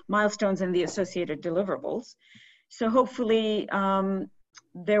milestones and the associated deliverables. So hopefully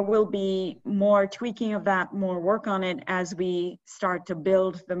there will be more tweaking of that, more work on it as we start to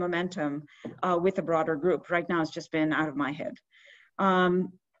build the momentum with a broader group. Right now it's just been out of my head.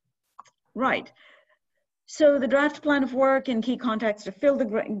 Right. So the draft plan of work and key contacts to fill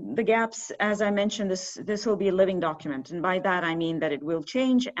the gaps, as I mentioned, this will be a living document. And by that, I mean that it will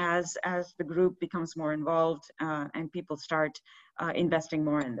change as the group becomes more involved and people start investing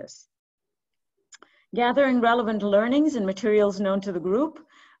more in this. Gathering relevant learnings and materials known to the group.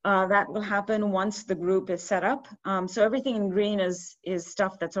 That will happen once the group is set up. So everything in green is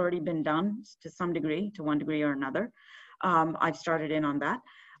stuff that's already been done to some degree, to one degree or another. I've started in on that.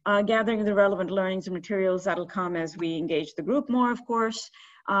 Gathering the relevant learnings and materials, that'll come as we engage the group more, of course.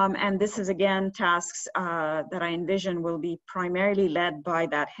 And this is, again, tasks that I envision will be primarily led by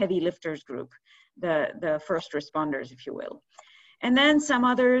that heavy lifters group, the first responders, if you will. And then some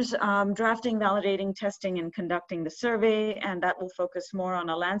others, drafting, validating, testing, and conducting the survey, and that will focus more on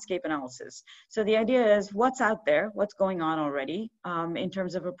a landscape analysis. So the idea is what's out there, what's going on already in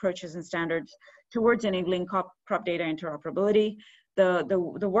terms of approaches and standards towards enabling crop data interoperability.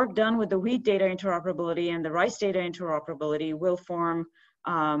 The work done with the wheat data interoperability and the rice data interoperability will form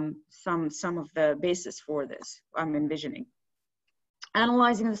some of the basis for this, I'm envisioning.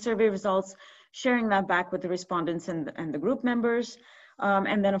 Analyzing the survey results, sharing that back with the respondents and the group members.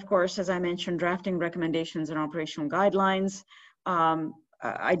 And then, of course, as I mentioned, drafting recommendations and operational guidelines.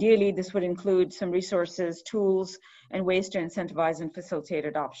 Ideally, this would include some resources, tools, and ways to incentivize and facilitate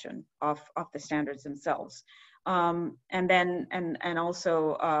adoption of the standards themselves. And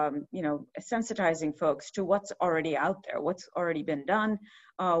also, you know, sensitizing folks to what's already out there, what's already been done,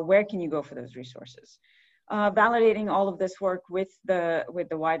 where can you go for those resources. Validating all of this work with the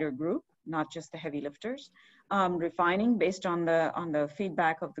wider group, not just the heavy lifters, refining based on the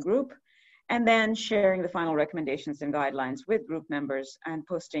feedback of the group, and then sharing the final recommendations and guidelines with group members and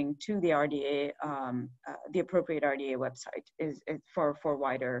posting to the RDA, the appropriate RDA website is for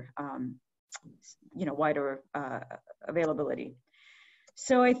wider, you know, wider availability.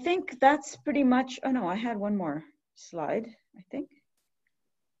 So I think that's pretty much. Oh no, I had one more slide, I think.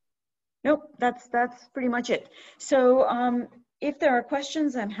 Nope, that's pretty much it. So if there are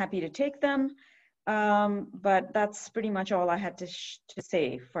questions, I'm happy to take them. But that's pretty much all I had to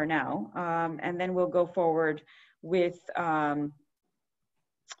say for now. And then we'll go forward with,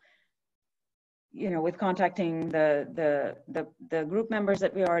 you know, with contacting the group members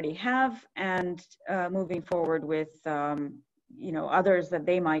that we already have, and moving forward with, you know, others that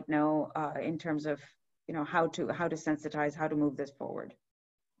they might know in terms of, you know, how to sensitize, how to move this forward.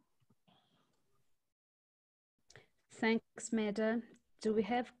 Thanks, Medha. Do we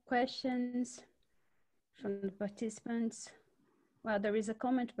have questions from the participants? Well, there is a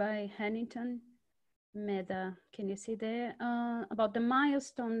comment by Hannington. Medha, can you see there? About the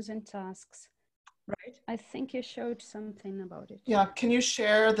milestones and tasks. Right. I think you showed something about it. Yeah, can you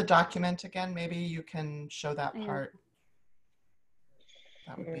share the document again? Maybe you can show that part.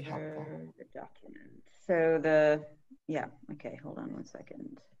 That would be helpful. The document. So yeah, okay, hold on one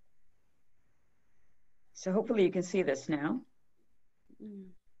second. So hopefully you can see this now.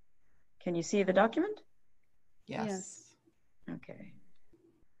 Can you see the document? Yes. Okay.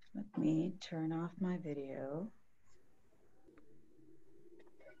 Let me turn off my video.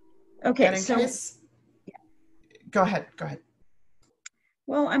 Okay, and in case, yeah. Go ahead.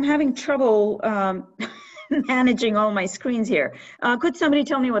 Well, I'm having trouble managing all my screens here. Could somebody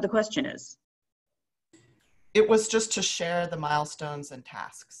tell me what the question is? It was just to share the milestones and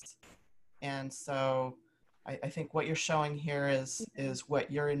tasks. And so I think what you're showing here is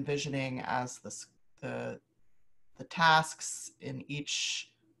what you're envisioning as the tasks in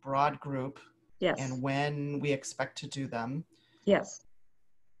each broad group. Yes. And when we expect to do them. Yes.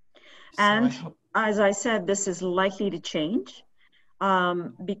 So and as I said, this is likely to change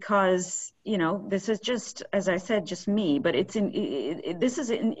because, you know, this is just, as I said, just me, but this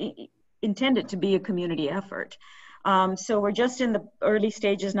is intended to be a community effort. So we're just in the early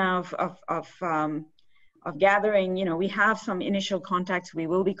stages now of gathering. You know, we have some initial contacts. We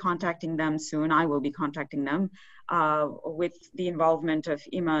will be contacting them soon. I will be contacting them with the involvement of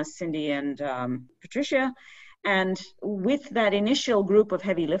Ima, Cindy, and Patricia. And with that initial group of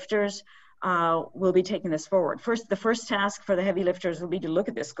heavy lifters, we'll be taking this forward. The first task for the heavy lifters will be to look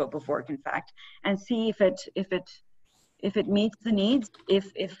at this scope of work, in fact, and see if it meets the needs,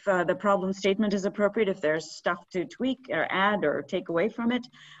 if the problem statement is appropriate, if there's stuff to tweak or add or take away from it,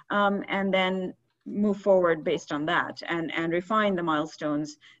 and then move forward based on that and refine the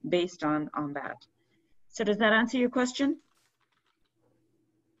milestones based on that. So does that answer your question?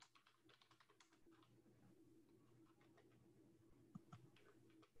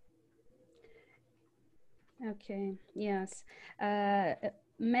 Okay, yes.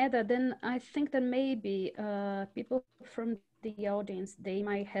 Medha, then I think that maybe people from the audience, they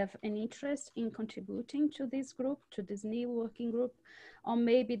might have an interest in contributing to this group, to this new working group, or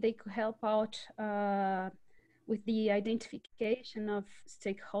maybe they could help out with the identification of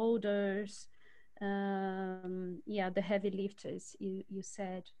stakeholders, the heavy lifters you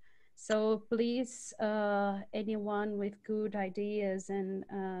said. So please, anyone with good ideas and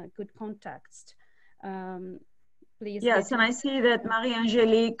good contacts, please. Yes, and I see that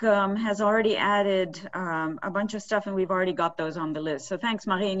Marie-Angélique has already added a bunch of stuff, and we've already got those on the list. So thanks,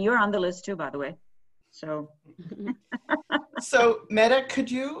 Marie, and you're on the list too, by the way. So. So Medha, could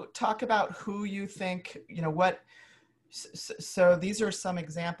you talk about who you think, so these are some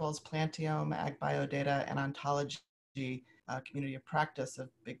examples: Plantiome, Ag Biodata, and Ontology, community of practice of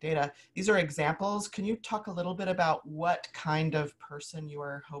big data. These are examples. Can you talk a little bit about what kind of person you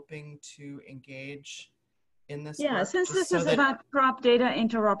are hoping to engage in this work? Since this is about crop data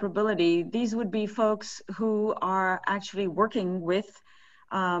interoperability, these would be folks who are actually working with,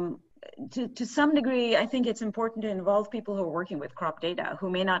 to some degree, I think it's important to involve people who are working with crop data, who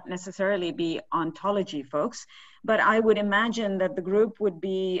may not necessarily be ontology folks, but I would imagine that the group would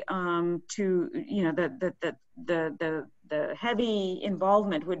be the heavy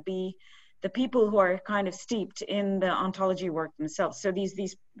involvement would be the people who are kind of steeped in the ontology work themselves. So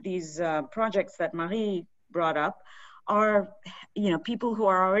these projects that Marie brought up are, people who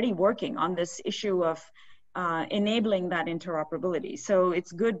are already working on this issue of enabling that interoperability. So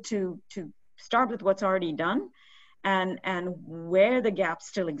it's good to start with what's already done and where the gaps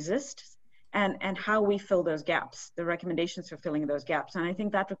still exist and how we fill those gaps, the recommendations for filling those gaps. And I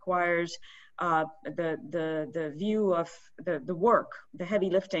think that requires the view of the work, the heavy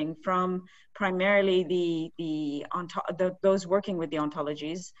lifting from primarily those working with the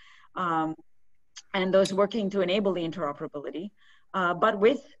ontologies and those working to enable the interoperability, but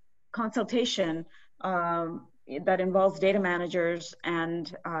with consultation that involves data managers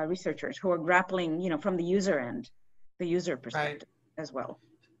and researchers who are grappling, from the user end, the user perspective as well.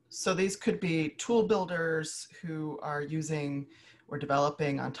 So these could be tool builders who are using or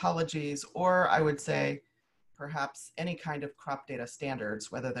developing ontologies, or I would say perhaps any kind of crop data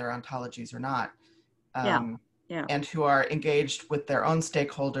standards, whether they're ontologies or not, and who are engaged with their own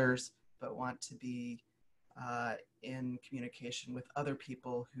stakeholders, but want to be in communication with other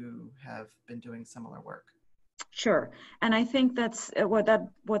people who have been doing similar work. Sure, and I think that's what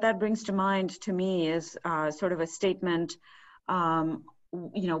that brings to mind to me is sort of a statement.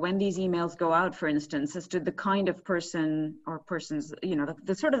 When these emails go out, for instance, as to the kind of person or persons,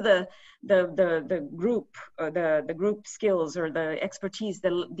 the sort of the group, the group skills or the expertise,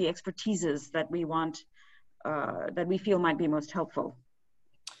 the expertises that we want, that we feel might be most helpful.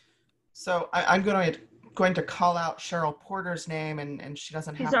 So I'm going to call out Cheryl Porter's name, and she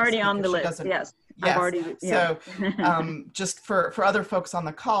doesn't have to speak. She's already on the list, yes. Yes. I've already, yeah. So just for other folks on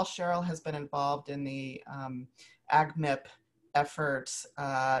the call, Cheryl has been involved in the AgMIP efforts,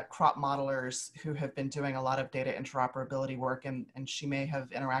 crop modelers who have been doing a lot of data interoperability work, and she may have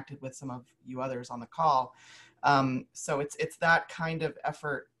interacted with some of you others on the call. So it's that kind of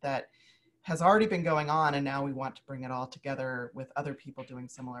effort that has already been going on, and now we want to bring it all together with other people doing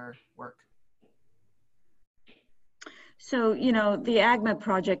similar work. So, the AgMIP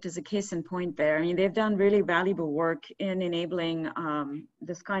project is a case in point there. I mean, they've done really valuable work in enabling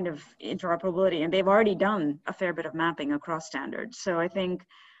this kind of interoperability, and they've already done a fair bit of mapping across standards. So I think,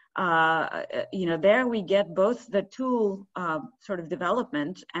 there we get both the tool sort of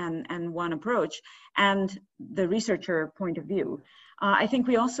development and one approach and the researcher point of view. I think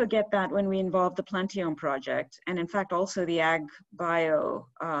we also get that when we involve the Plantiome project, and in fact, also the Ag Bio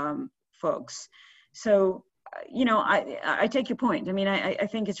folks. So, I take your point. I mean, I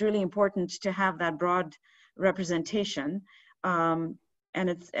think it's really important to have that broad representation, and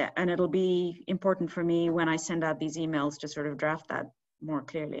it'll be important for me when I send out these emails to sort of draft that more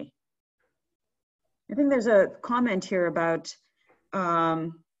clearly. I think there's a comment here about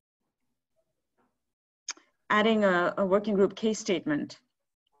adding a working group case statement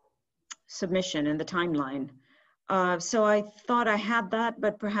submission in the timeline. So I thought I had that,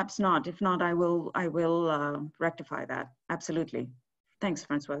 but perhaps not. If not, I will rectify that. Absolutely. Thanks,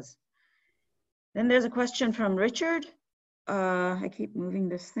 Françoise. Then there's a question from Richard. I keep moving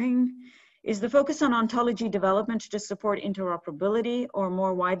this thing. Is the focus on ontology development to support interoperability, or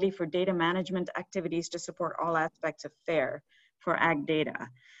more widely for data management activities to support all aspects of FAIR for ag data?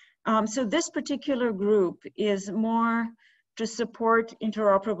 So this particular group is more to support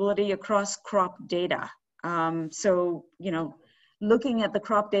interoperability across crop data. So, looking at the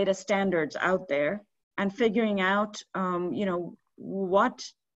crop data standards out there and figuring out, what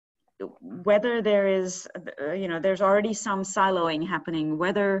whether there is, there's already some siloing happening,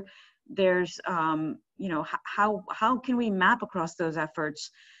 whether there's, how can we map across those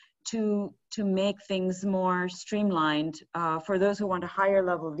efforts to make things more streamlined for those who want a higher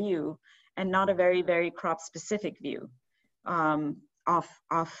level view and not a very, very crop specific view to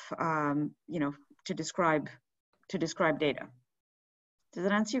describe data. Does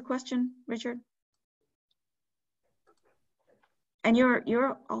that answer your question, Richard? And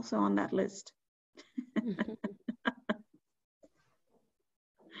you're also on that list.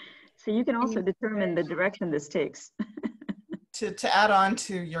 So you can also determine the direction this takes. To add on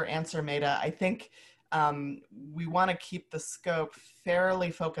to your answer, Medha, I think we want to keep the scope fairly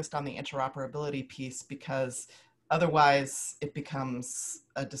focused on the interoperability piece, because otherwise it becomes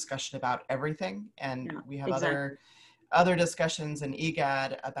a discussion about everything. And we have other discussions in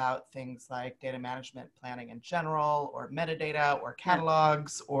IGAD about things like data management planning in general, or metadata, or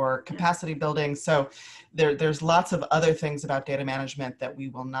catalogs, or capacity building. So there's lots of other things about data management that we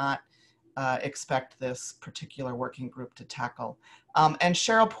will not expect this particular working group to tackle. And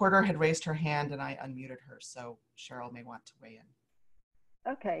Cheryl Porter had raised her hand and I unmuted her. So Cheryl may want to weigh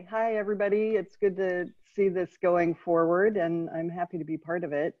in. Okay, hi everybody. It's good to see this going forward and I'm happy to be part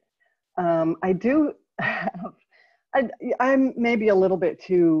of it. I do have, I'm maybe a little bit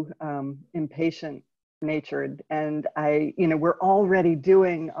too impatient natured, and we're already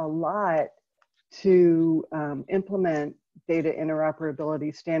doing a lot to implement data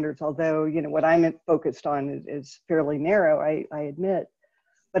interoperability standards, although, what I'm focused on is fairly narrow, I admit.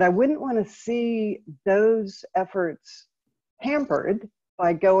 But I wouldn't want to see those efforts hampered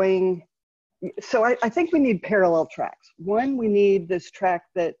by going, so I think we need parallel tracks. One, we need this track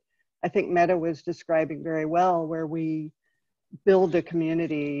that I think Medha was describing very well, where we build a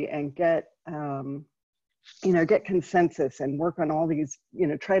community and get consensus and work on all these,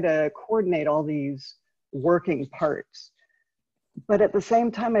 try to coordinate all these working parts. But at the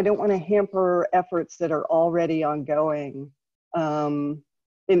same time, I don't want to hamper efforts that are already ongoing. At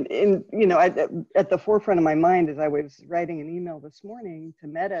the forefront of my mind as I was writing an email this morning to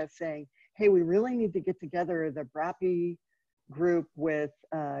Medha saying, hey, we really need to get together the BRAPI group with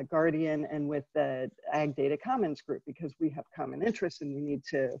Guardian and with the Ag Data Commons group, because we have common interests and we need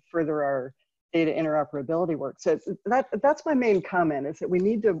to further our data interoperability work. So that's my main comment, is that we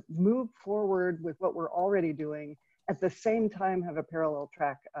need to move forward with what we're already doing, at the same time have a parallel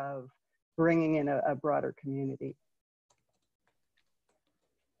track of bringing in a broader community.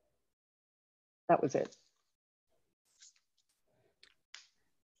 That was it.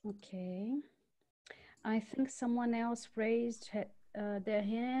 Okay. I think someone else raised their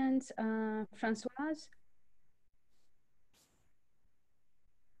hands. Françoise?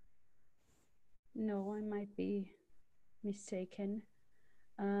 No, I might be mistaken.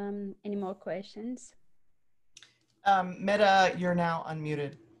 Any more questions? Medha, you're now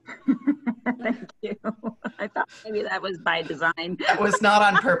unmuted. Thank you. I thought maybe that was by design. That was not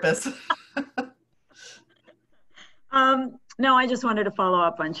on purpose. No, I just wanted to follow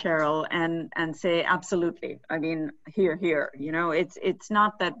up on Cheryl and say absolutely. I mean, here. It's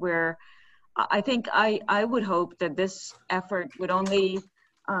not that we're. I think I would hope that this effort would only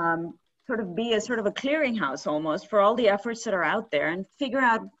sort of be a clearinghouse almost for all the efforts that are out there, and figure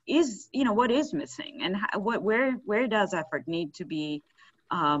out what is missing and where does effort need to be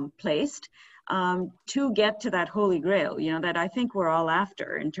placed to get to that holy grail, that I think we're all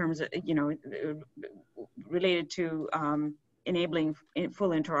after in terms of, related to enabling full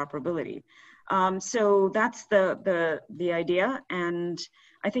interoperability. So that's the idea. And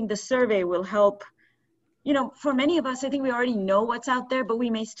I think the survey will help, for many of us, I think we already know what's out there, but we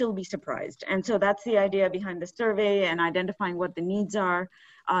may still be surprised. And so that's the idea behind the survey, and identifying what the needs are,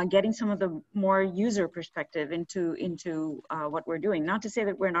 getting some of the more user perspective into what we're doing. Not to say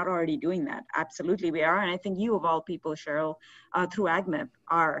that we're not already doing that. Absolutely we are. And I think you, of all people, Cheryl, through AgMIP,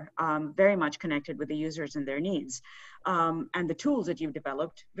 are very much connected with the users and their needs. And the tools that you've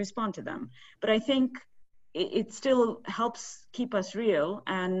developed respond to them. But I think it still helps keep us real,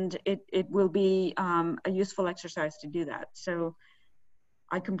 and it will be a useful exercise to do that. So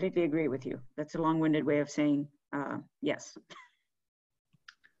I completely agree with you. That's a long-winded way of saying yes.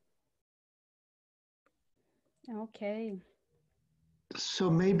 Okay. So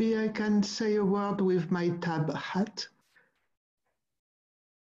maybe I can say a word with my tab hat.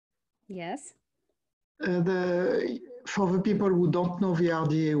 Yes. For the people who don't know the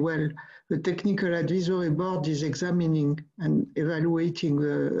RDA well, the Technical Advisory Board is examining and evaluating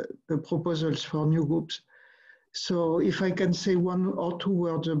the proposals for new groups. So if I can say one or two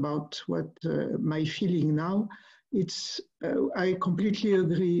words about what my feeling now, I completely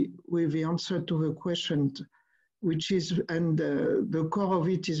agree with the answer to the question, which is, and the core of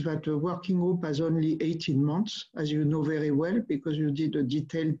it is that the working group has only 18 months, as you know very well, because you did a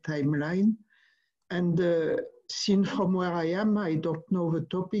detailed timeline. And seen from where I am, I don't know the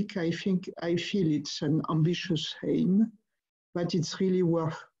topic. I feel it's an ambitious aim, but it's really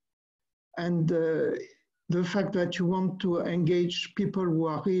worth. And the fact that you want to engage people who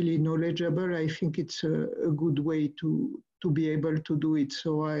are really knowledgeable, I think it's a good way to be able to do it.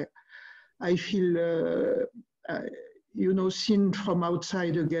 So I feel, you know, seen from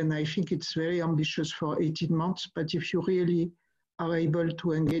outside again, I think it's very ambitious for 18 months, but if you really are able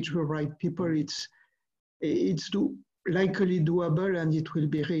to engage the right people, it's likely doable and it will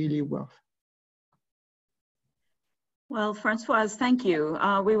be really worth. Well, Françoise, thank you.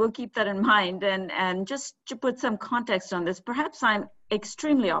 We will keep that in mind. And just to put some context on this, perhaps I'm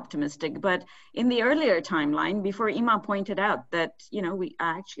extremely optimistic, but in the earlier timeline, before Ima pointed out that, you know,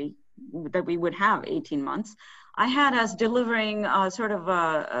 that we would have 18 months, I had us delivering sort of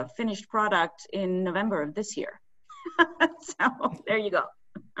a finished product in November of this year. So there you go.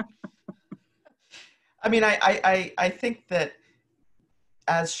 I mean, I think that,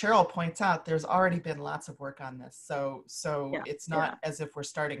 as Cheryl points out, there's already been lots of work on this. So yeah, it's not as if we're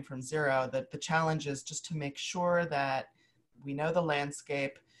starting from zero. That the challenge is just to make sure that we know the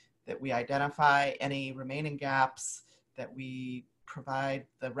landscape, that we identify any remaining gaps, that we provide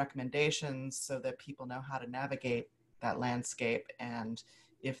the recommendations so that people know how to navigate that landscape, and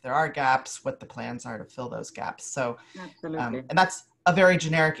if there are gaps, what the plans are to fill those gaps. So, and that's a very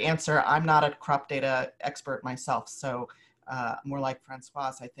generic answer. I'm not a crop data expert myself, so more like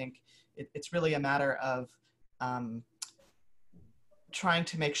Françoise, I think it's really a matter of trying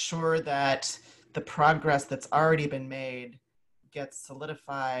to make sure that the progress that's already been made gets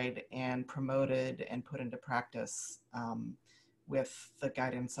solidified and promoted and put into practice with the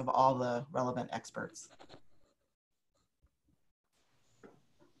guidance of all the relevant experts.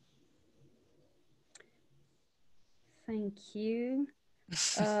 Thank you.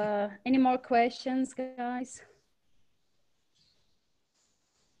 Any more questions, guys?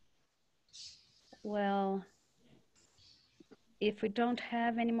 Well, if we don't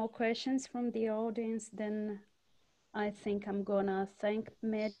have any more questions from the audience, then I think I'm gonna thank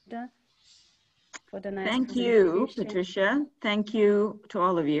Medha for the nice Thank you, Patricia. Thank you to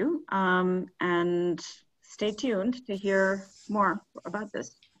all of you. And stay tuned to hear more about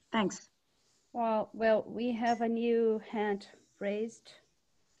this. Thanks. Well, we have a new hand raised.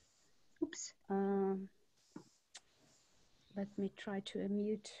 Oops. Let me try to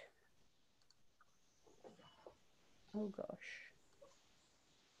unmute. Oh gosh.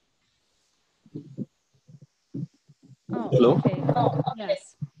 Oh, hello. Okay.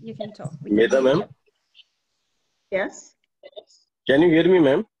 Yes, you can talk. Medha, ma'am. Yes. Can you hear me,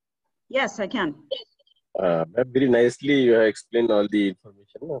 ma'am? Yes, I can. Ma'am, very nicely you have explained all the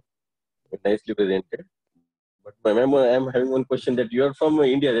information. Nicely presented. But ma'am, I'm having one question, that you are from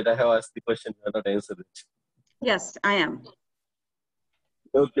India, that I have asked the question, you have not answered it. Yes, I am.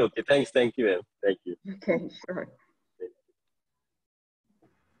 Okay, thanks, thank you, ma'am. Thank you. Okay, sure.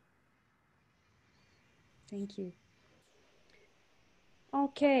 Thank you.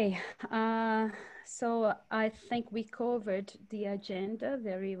 Okay, so I think we covered the agenda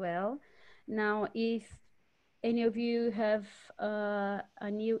very well. Now, if any of you have a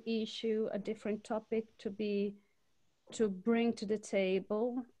new issue, a different topic to bring to the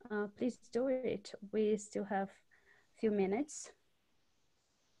table, please do it. We still have a few minutes.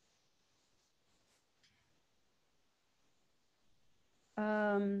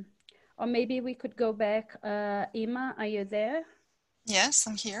 Or maybe we could go back. Ima, are you there? Yes,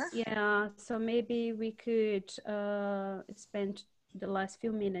 I'm here. Yeah, so maybe we could spend the last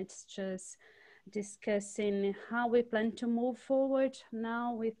few minutes just discussing how we plan to move forward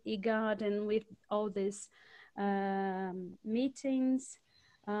now with IGAD and with all these meetings.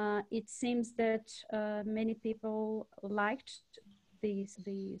 It seems that many people liked this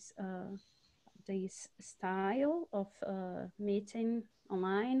style of meeting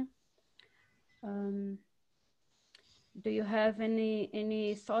online. Do you have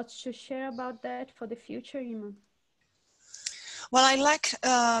any thoughts to share about that for the future, Ima? Well, I like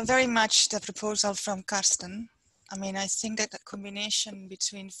very much the proposal from Karsten. I mean, I think that the combination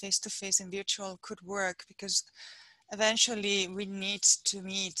between face-to-face and virtual could work, because eventually we need to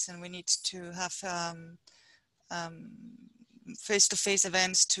meet and we need to have face-to-face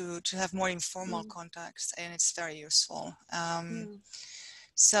events to have more informal contacts, and it's very useful.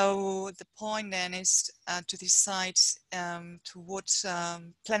 So the point then is to decide to what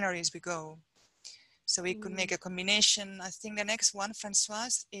plenaries we go. So we could make a combination. I think the next one,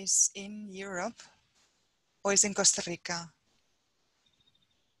 Françoise, is in Europe or is in Costa Rica.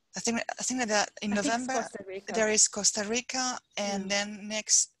 I think that in November there is Costa Rica, and then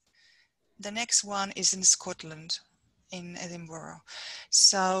the next one is in Scotland, in Edinburgh.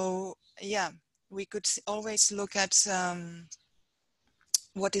 So yeah, we could always look at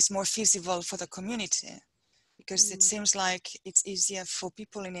what is more feasible for the community, because it seems like it's easier for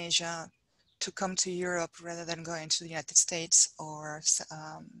people in Asia to come to Europe rather than going to the United States or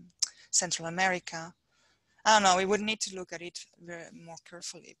Central America. I don't know, we would need to look at it more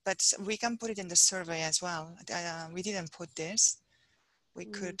carefully, but we can put it in the survey as well. We didn't put this. We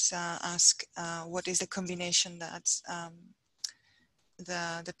could ask what is the combination that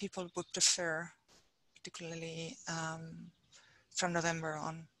the people would prefer, particularly from November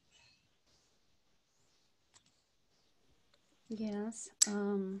on. Yes.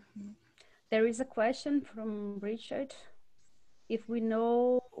 There is a question from Richard. If we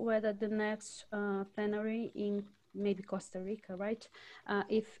know whether the next plenary in maybe Costa Rica, right?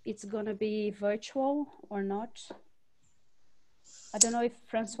 If it's gonna be virtual or not. I don't know if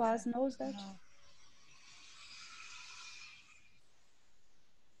Françoise knows that. No.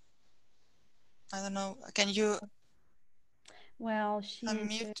 I don't know. Can you? Well, she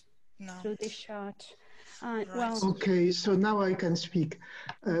unmute? No. through the chat. Right. Well, okay, so now I can speak.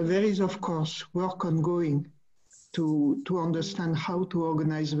 There is, of course, work ongoing to understand how to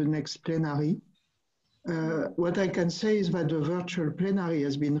organize the next plenary. What I can say is that the virtual plenary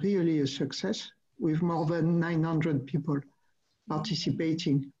has been really a success, with more than 900 people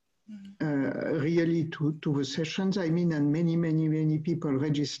participating really to the sessions, I mean, and many people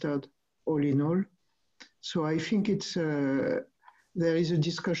registered all in all. So I think it's there is a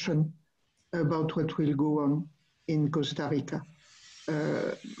discussion about what will go on in Costa Rica.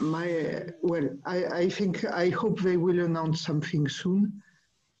 I hope they will announce something soon,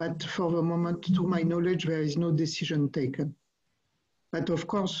 but for the moment, to my knowledge, there is no decision taken. But of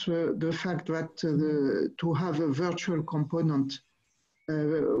course, the fact that to have a virtual component,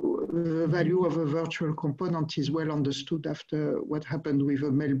 the value of a virtual component is well understood after what happened with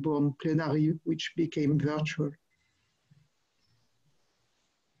the Melbourne plenary, which became virtual.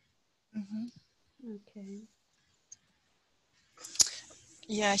 okay.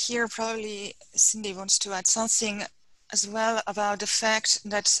 Yeah, here probably Cindy wants to add something as well about the fact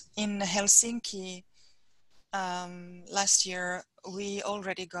that in Helsinki last year, we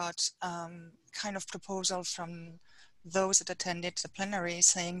already got kind of proposal from those that attended the plenary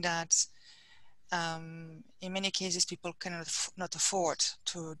saying that in many cases people cannot not afford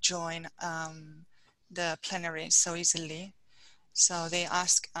to join the plenary so easily. So they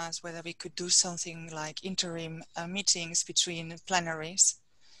asked us whether we could do something like interim meetings between plenaries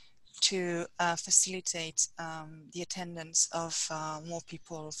to facilitate the attendance of more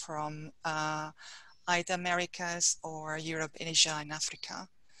people from either Americas or Europe, Asia, and Africa.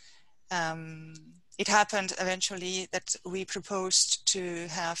 It happened eventually that we proposed to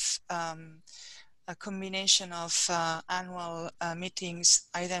have a combination of annual meetings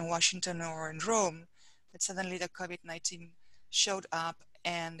either in Washington or in Rome, but suddenly the COVID-19 showed up,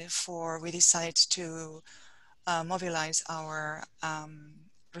 and therefore we decided to mobilize our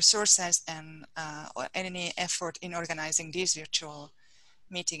resources and any effort in organizing this virtual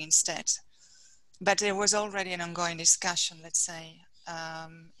meeting instead. But there was already an ongoing discussion, let's say,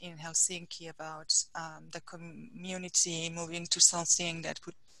 in Helsinki about the community moving to something that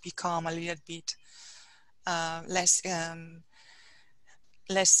would become a little bit less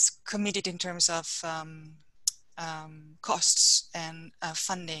committed in terms of costs and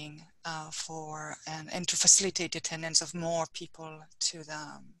funding for and to facilitate the attendance of more people to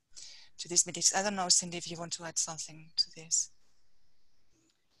these meetings. I don't know, Cindy, if you want to add something to this.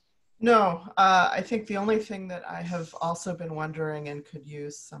 No, I think the only thing that I have also been wondering and could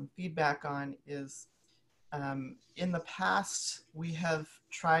use some feedback on is in the past, we have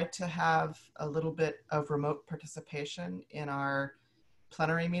tried to have a little bit of remote participation in our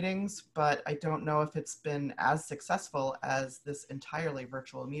plenary meetings, but I don't know if it's been as successful as this entirely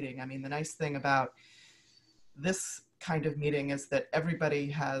virtual meeting. I mean, the nice thing about this kind of meeting is that everybody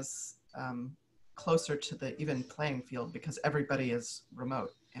has closer to the even playing field because everybody is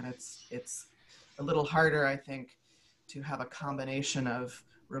remote, and it's a little harder, I think, to have a combination of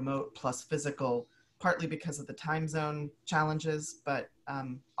remote plus physical, partly because of the time zone challenges, but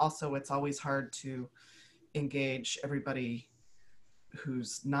also it's always hard to engage everybody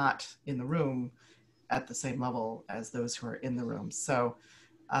who's not in the room at the same level as those who are in the room. So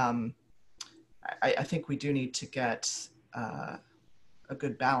I think we do need to get a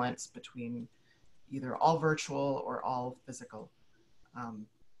good balance between, either all virtual or all physical, and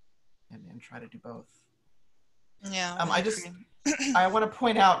try to do both. Yeah, I want to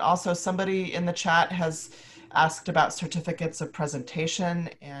point out also, somebody in the chat has asked about certificates of presentation,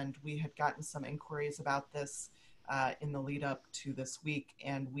 and we had gotten some inquiries about this in the lead up to this week,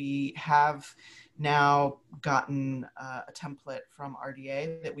 and we have now gotten a template from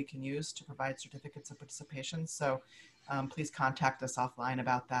RDA that we can use to provide certificates of participation. So please contact us offline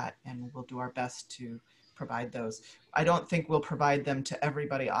about that, and we'll do our best to provide those. I don't think we'll provide them to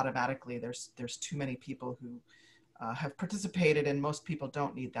everybody automatically. There's too many people who have participated, and most people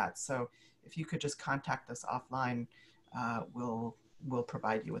don't need that. So if you could just contact us offline, we'll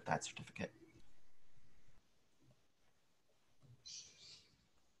provide you with that certificate.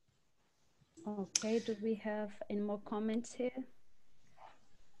 Okay, do we have any more comments here?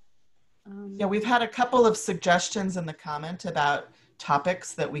 Yeah, we've had a couple of suggestions in the comment about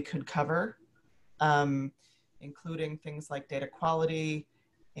topics that we could cover, including things like data quality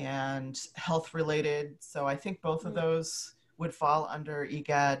and health related. So I think both of those would fall under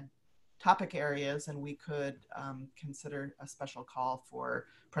IGAD topic areas, and we could consider a special call for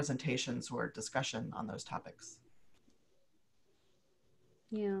presentations or discussion on those topics.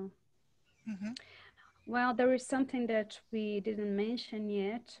 Yeah. Well, there is something that we didn't mention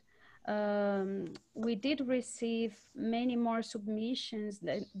yet. We did receive many more submissions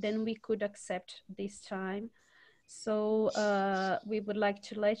than we could accept this time. So we would like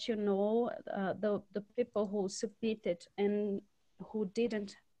to let you know the people who submitted and who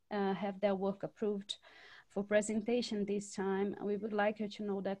didn't have their work approved for presentation this time. We would like you to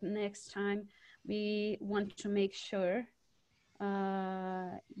know that next time we want to make sure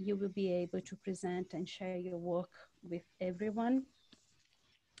you will be able to present and share your work with everyone.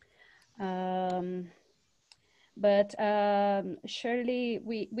 But surely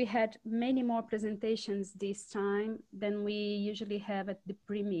we had many more presentations this time than we usually have at the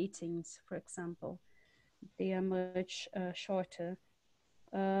pre-meetings, for example. They are much shorter.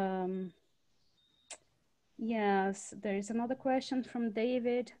 Yes, there is another question from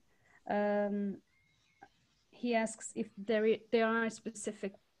David. He asks if there are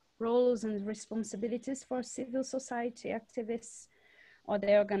specific roles and responsibilities for civil society activists or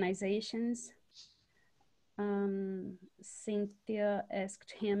their organizations. Cynthia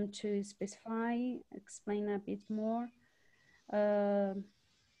asked him to explain a bit more.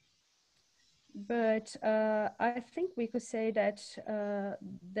 But I think we could say that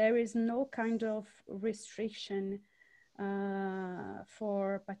there is no kind of restriction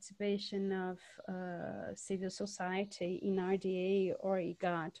for participation of civil society in RDA or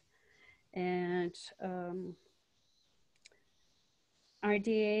IGAD. And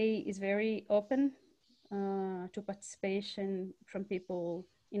RDA is very open to participation from people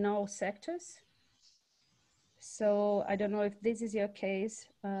in all sectors. So I don't know if this is your case,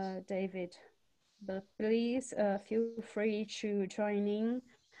 David, but please feel free to join in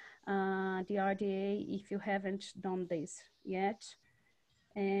the RDA if you haven't done this yet.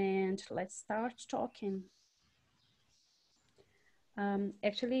 And let's start talking.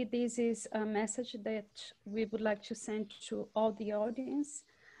 Actually, this is a message that we would like to send to all the audience.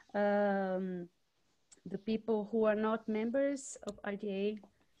 The people who are not members of RDA,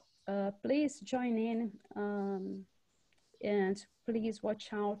 please join in and please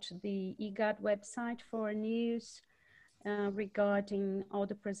watch out the IGAD website for news regarding all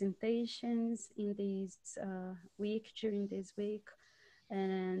the presentations in this week, during this week,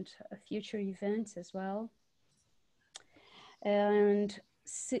 and future events as well. And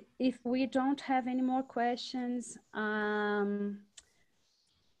if we don't have any more questions,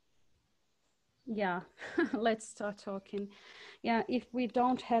 yeah, let's start talking. Yeah, if we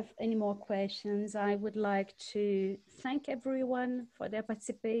don't have any more questions, I would like to thank everyone for their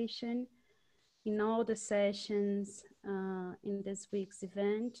participation in all the sessions in this week's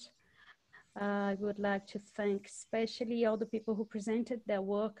event. I would like to thank especially all the people who presented their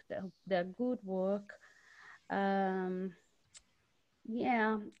work, their good work.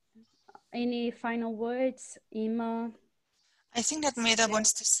 Yeah, any final words, Ima? I think that Medha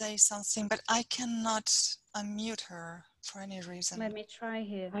wants to say something, but I cannot unmute her for any reason. Let me try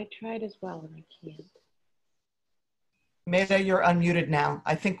here. I tried as well and I can't. Medha, you're unmuted now.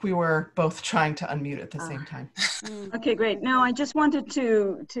 I think we were both trying to unmute at the same time. Okay, great. Now I just wanted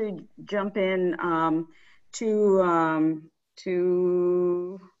to jump in to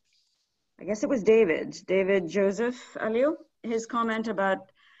I guess it was David Joseph Aliou, his comment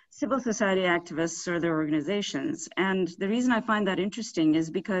about civil society activists or their organizations. And the reason I find that interesting is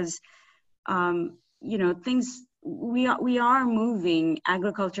because, you know, we are moving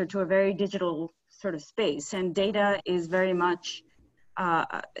agriculture to a very digital sort of space, and data is very much,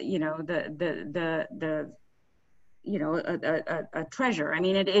 you know, a treasure. I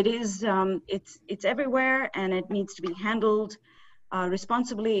mean, it is, it's everywhere, and it needs to be handled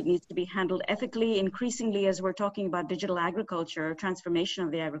responsibly. It needs to be handled ethically. Increasingly, as we're talking about digital agriculture, transformation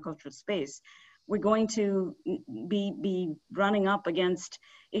of the agricultural space, we're going to be running up against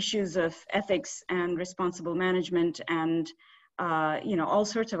issues of ethics and responsible management and you know, all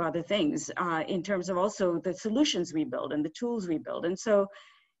sorts of other things in terms of also the solutions we build and the tools we build. And so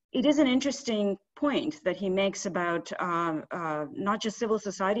it is an interesting point that he makes about not just civil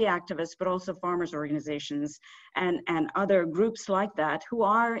society activists, but also farmers organizations and other groups like that, who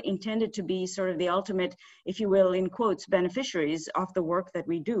are intended to be sort of the ultimate, if you will, in quotes, beneficiaries of the work that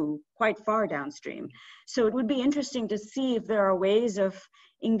we do quite far downstream. So it would be interesting to see if there are ways of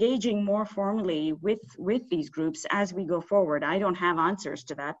engaging more formally with these groups as we go forward. I don't have answers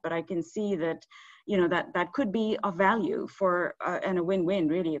to that, but I can see that, you know, that could be of value for and a win-win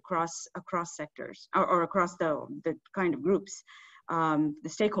really across sectors or across the kind of groups, the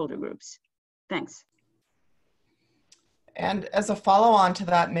stakeholder groups. Thanks. And as a follow-on to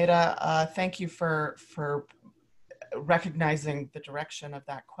that, Medha, thank you for recognizing the direction of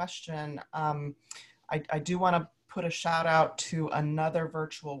that question. I do want to put a shout out to another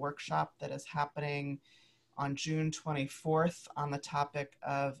virtual workshop that is happening on June 24th on the topic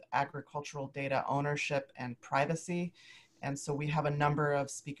of agricultural data ownership and privacy. And so we have a number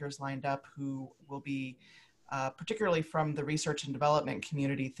of speakers lined up who will be, particularly from the research and development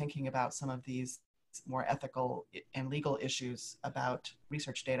community, thinking about some of these more ethical and legal issues about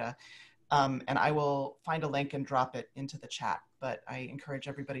research data. And I will find a link and drop it into the chat, but I encourage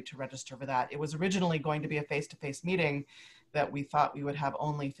everybody to register for that. It was originally going to be a face-to-face meeting that we thought we would have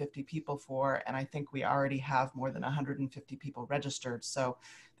only 50 people for, and I think we already have more than 150 people registered. So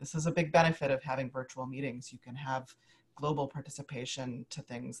this is a big benefit of having virtual meetings. You can have global participation to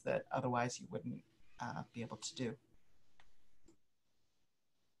things that otherwise you wouldn't be able to do.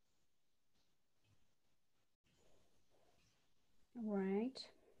 All right.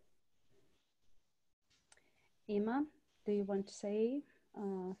 Emma, do you want to say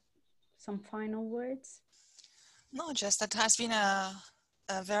some final words? No, just that has been a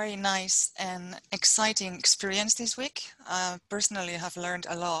very nice and exciting experience this week. Personally, have learned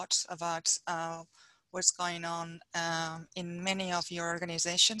a lot about what's going on in many of your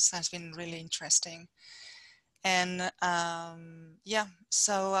organizations. Has been really interesting. And yeah,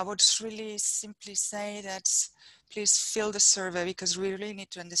 so I would really simply say that please fill the survey, because we really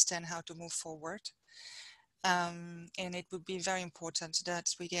need to understand how to move forward. And it would be very important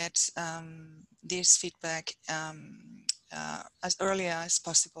that we get this feedback as early as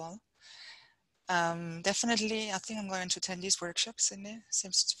possible. Definitely, I think I'm going to attend these workshops, and it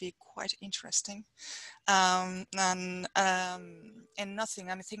seems to be quite interesting. And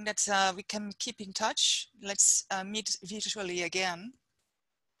nothing, I think that we can keep in touch. Let's meet virtually again.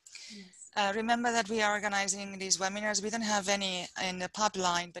 Yes. Remember that we are organizing these webinars. We don't have any in the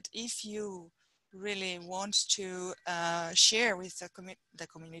pipeline, but if you really want to share with the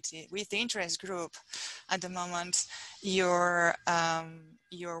community, with the interest group at the moment, your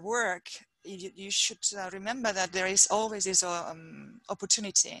work, you should remember that there is always this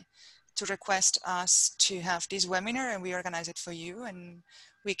opportunity to request us to have this webinar, and we organize it for you, and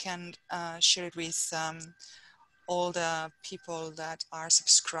we can share it with all the people that are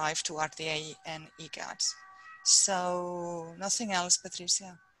subscribed to RDA and IGAD. So nothing else,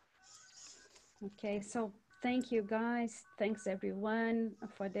 Patricia. Okay, so thank you guys. Thanks everyone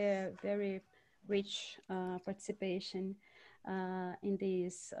for their very rich participation in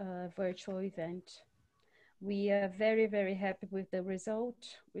this virtual event. We are very, very happy with the result,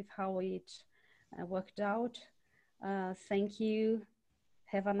 with how it worked out. Thank you.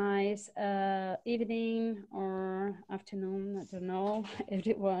 Have a nice evening or afternoon, I don't know,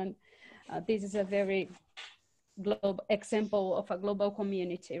 everyone. This is a very global example of a global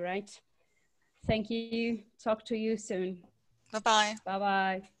community, right? Thank you. Talk to you soon. Bye-bye.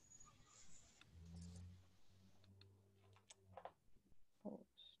 Bye-bye.